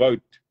going to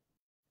vote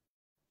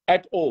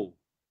at all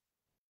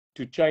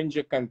to change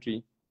a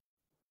country.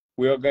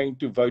 We are going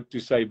to vote to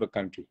save a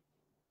country.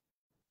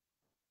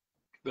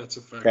 That's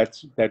a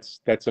fact.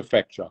 That's a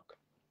fact, Jacques.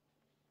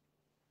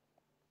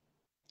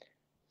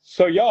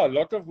 So yeah, a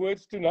lot of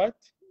words tonight.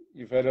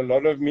 You've heard a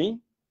lot of me,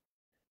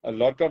 a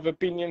lot of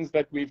opinions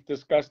that we've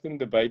discussed and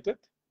debated.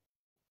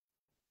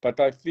 But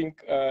I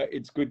think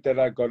it's good that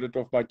I got it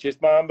off my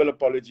chest. My humble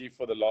apology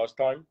for the last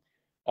time.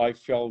 I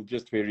felt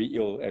just very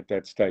ill at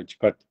that stage,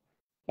 but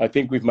I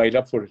think we've made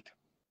up for it.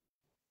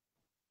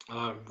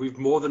 We've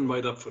more than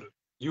made up for it.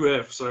 You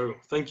have. So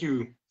thank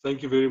you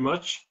very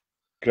much.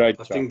 Great.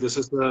 I think this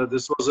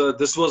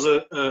was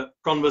a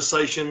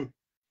conversation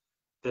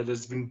that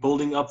has been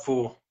building up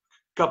for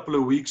a couple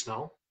of weeks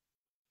now.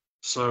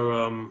 So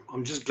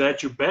I'm just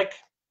glad you're back,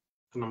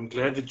 and I'm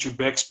glad that you're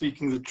back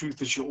speaking the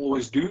truth as you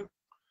always do.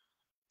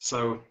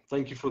 So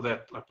thank you for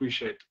that. I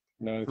appreciate it.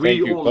 No,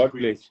 thank you. God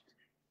bless.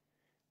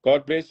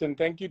 God bless, and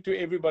thank you to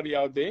everybody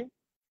out there.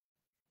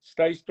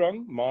 Stay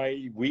strong.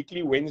 My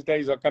weekly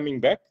Wednesdays are coming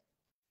back,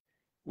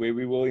 where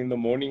we will in the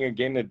morning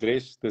again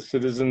address the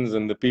citizens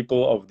and the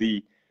people of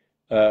the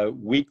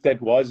week that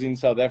was in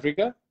South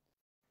Africa.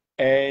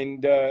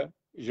 And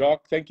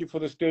Jacques, thank you for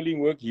the sterling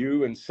work.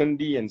 You and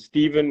Cindy and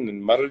Stephen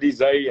and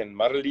Marlize and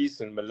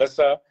Marlies and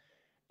Melissa.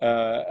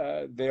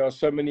 There are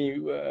so many,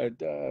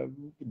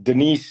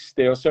 Denise,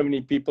 there are so many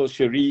people,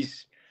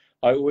 Cherise.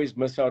 I always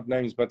miss out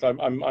names, but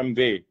I'm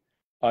there.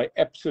 I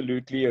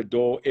absolutely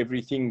adore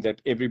everything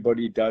that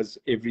everybody does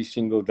every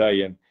single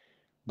day. And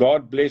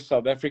God bless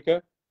South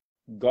Africa.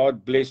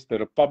 God bless the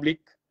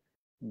Republic.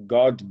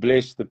 God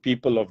bless the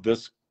people of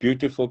this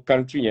beautiful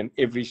country and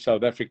every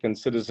South African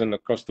citizen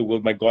across the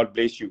world. May God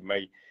bless you.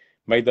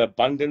 May the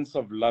abundance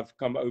of love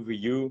come over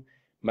you.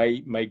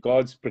 May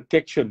God's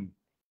protection,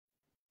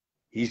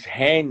 His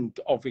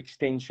hand of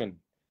extension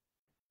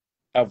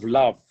of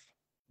love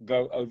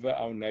go over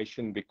our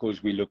nation,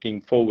 because we're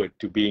looking forward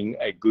to being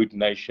a good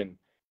nation,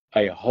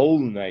 a whole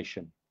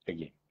nation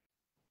again.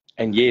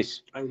 And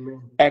yes,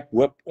 Amen. Ek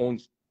hoop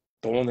ons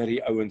donder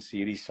die ouens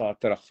hierdie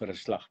Saterdag vir 'n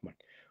slag, man.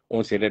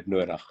 Ons het dit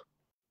nodig.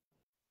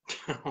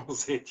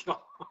 Ons het, ja.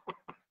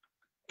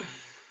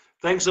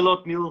 Thanks a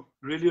lot, Neil.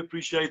 Really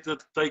appreciate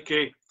it. Take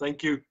care.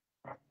 Thank you.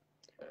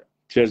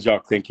 Cheers,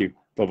 Jacques. Thank you.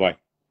 Bye-bye.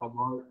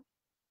 Bye-bye.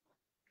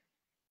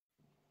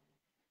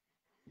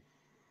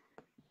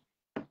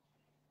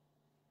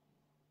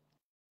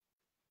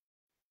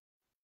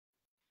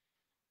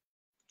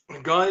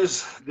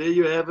 Guys, there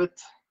you have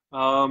it.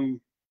 Hoe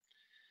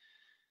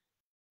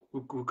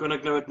kan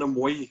ek nou dit nou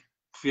mooi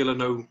vir julle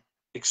nou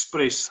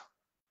express?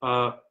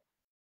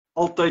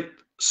 Altyd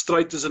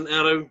stryd tussen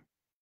arrow.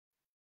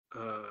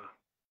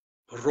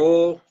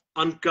 Raw,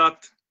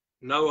 uncut,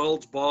 no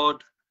holds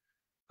barred.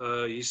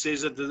 He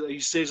says it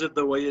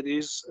the way it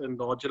is, en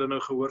daar het julle nou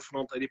gehoor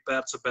vanaand uit die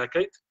perd se bek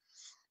uit.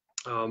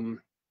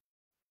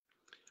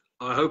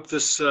 I hope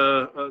there's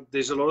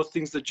a lot of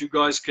things that you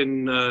guys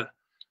can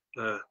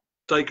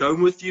take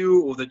home with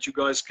you, or that you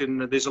guys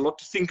can, there's a lot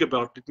to think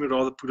about, let me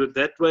rather put it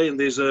that way.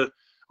 And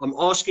I'm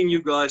asking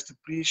you guys to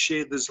please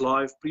share this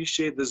live, please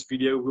share this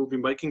video. We'll be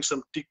making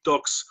some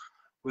TikToks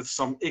with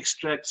some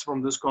extracts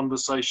from this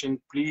conversation.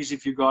 Please,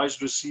 if you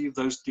guys receive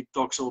those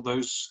TikToks or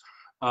those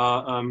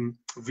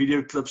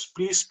video clips,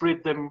 please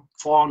spread them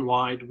far and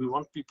wide. We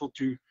want people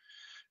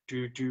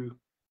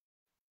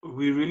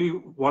we really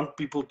want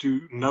people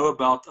to know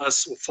about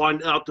us or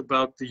find out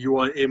about the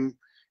UIM.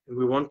 And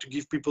we want to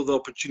give people the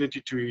opportunity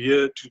to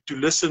hear, to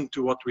listen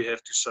to what we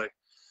have to say.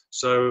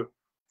 So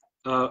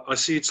I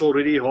see it's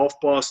already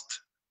almost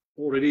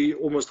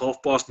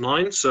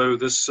 9:30. So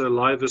this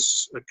live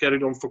is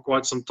carried on for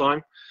quite some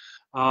time.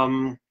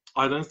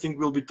 I don't think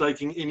we'll be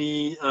taking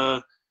any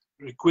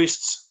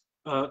requests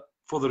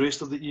for the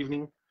rest of the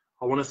evening.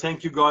 I want to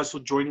thank you guys for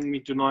joining me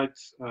tonight.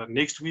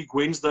 Next week,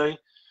 Wednesday,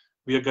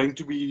 we are going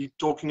to be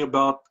talking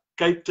about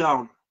Cape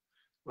Town.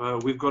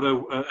 We've got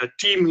a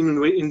team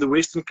in the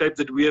Western Cape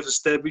that we have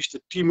established,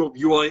 a team of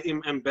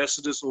UIM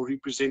ambassadors or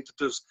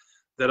representatives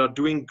that are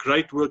doing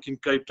great work in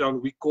Cape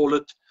Town. We call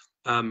it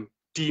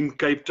Team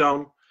Cape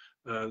Town,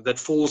 that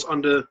falls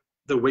under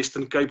the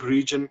Western Cape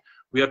region.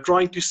 We are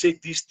trying to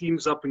set these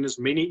teams up in as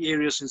many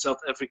areas in South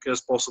Africa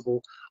as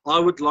possible. I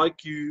would like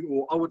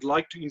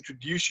to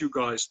introduce you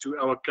guys to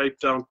our Cape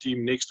Town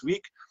team next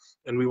week,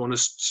 and we want to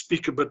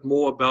speak a bit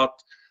more about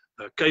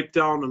Cape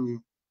Town and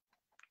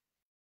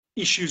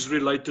issues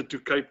related to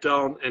Cape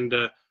Town and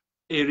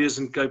areas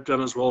in Cape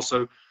Town as well.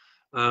 So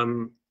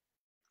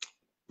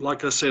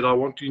like I said, I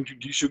want to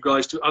introduce you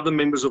guys to other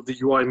members of the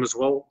UIM as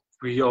well.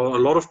 We are a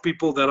lot of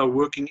people that are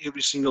working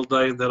every single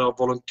day and that are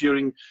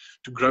volunteering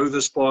to grow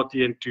this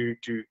party and to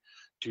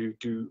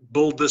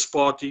build this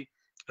party.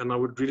 And I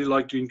would really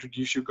like to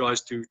introduce you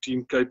guys to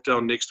Team Cape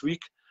Town next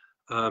week.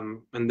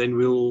 And then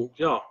we'll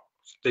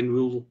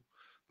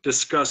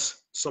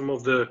discuss some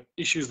of the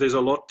issues. There's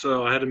a lot.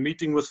 I had a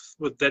meeting with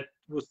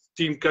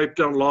Team Cape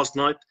Town last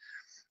night,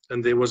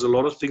 and there was a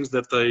lot of things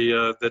that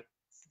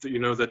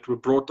that were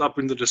brought up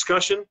in the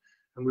discussion,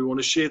 and we want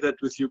to share that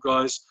with you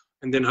guys.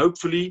 And then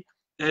hopefully,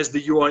 as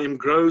the UIM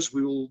grows,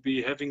 we will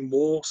be having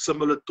more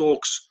similar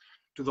talks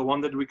to the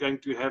one that we're going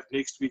to have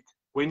next week,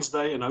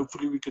 Wednesday, and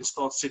hopefully we can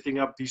start setting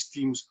up these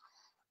teams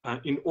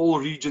in all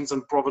regions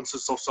and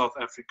provinces of South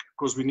Africa,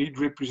 because we need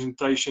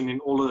representation in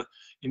all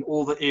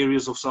the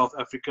areas of South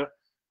Africa,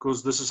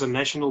 because this is a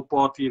national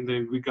party and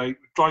then we're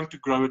trying to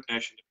grow it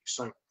nationally.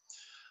 So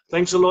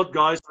thanks a lot,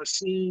 guys. I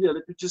see,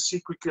 let me just see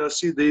quickly. I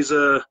see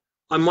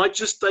I might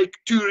just take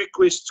 2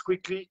 requests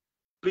quickly.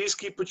 Please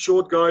keep it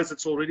short, guys.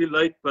 It's already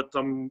late, but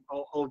let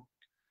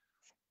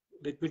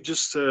me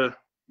just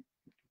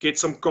get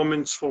some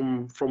comments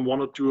from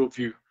 1 or 2 of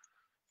you.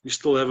 We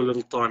still have a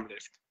little time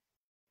left.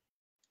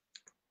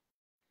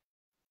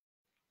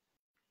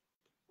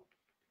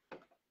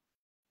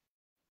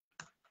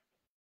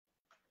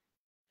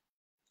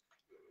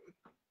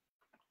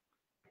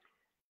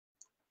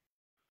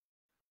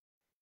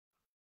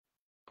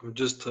 I'm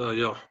just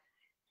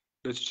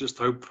let's just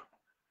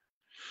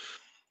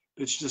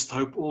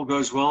hope all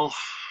goes well.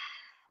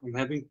 I'm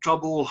having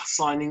trouble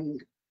signing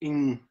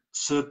in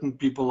certain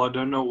people. I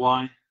don't know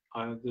why.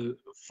 The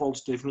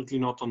fault's definitely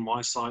not on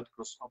my side,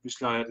 because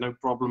obviously I had no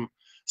problem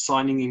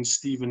signing in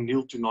Steve and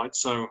Neil tonight.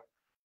 So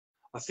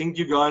I think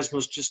you guys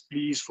must just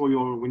please, for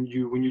your when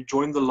you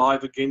join the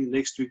live again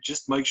next week,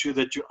 just make sure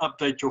that you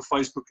update your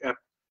Facebook app,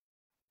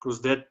 because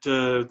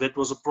that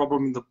was a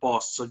problem in the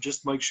past. So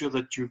just make sure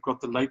that you've got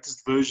the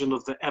latest version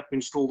of the app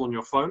installed on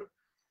your phone,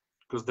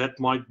 because that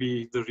might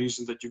be the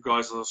reason that you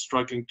guys are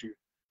struggling to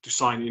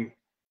sign in.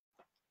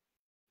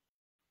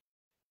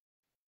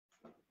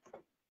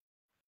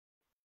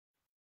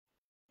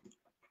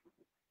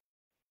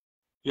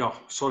 Yeah,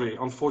 sorry.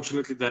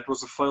 Unfortunately, that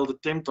was a failed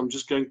attempt. I'm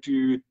just going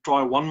to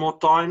try one more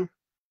time.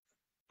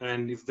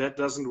 And if that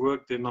doesn't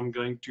work, then I'm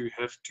going to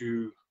have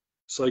to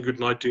say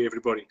goodnight to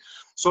everybody.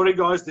 Sorry,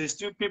 guys. There's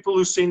 2 people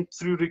who sent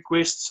through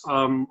requests.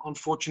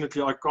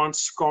 Unfortunately, I can't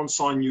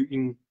sign you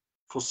in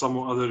for some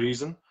other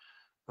reason.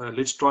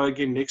 Let's try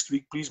again next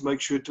week. Please make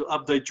sure to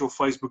update your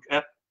Facebook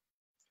app,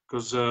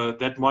 because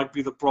that might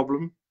be the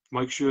problem.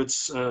 Make sure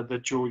it's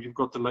that you've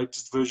got the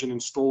latest version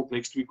installed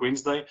next week,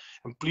 Wednesday.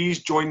 And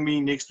please join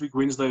me next week,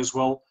 Wednesday as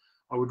well.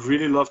 I would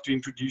really love to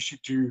introduce you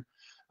to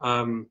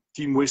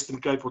Team Western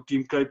Cape or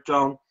Team Cape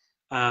Town.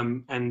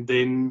 And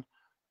then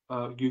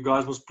you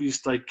guys must please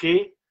take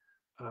care.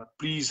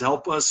 Please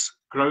help us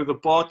grow the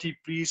party.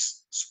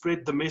 Please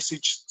spread the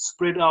message,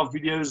 spread our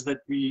videos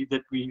that we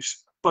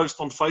post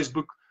on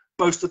Facebook.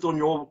 Post it on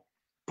your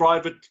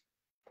private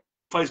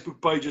Facebook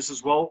pages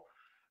as well.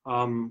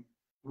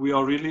 We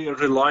are really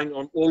relying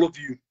on all of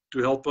you to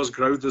help us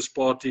grow this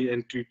party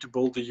and to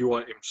build the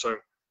UIM. So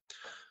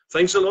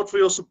thanks a lot for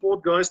your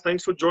support, guys.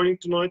 Thanks for joining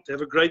tonight.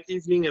 Have a great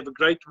evening. Have a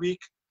great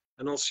week.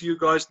 And I'll see you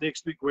guys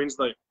next week,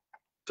 Wednesday.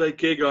 Take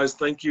care, guys.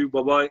 Thank you.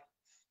 Bye-bye.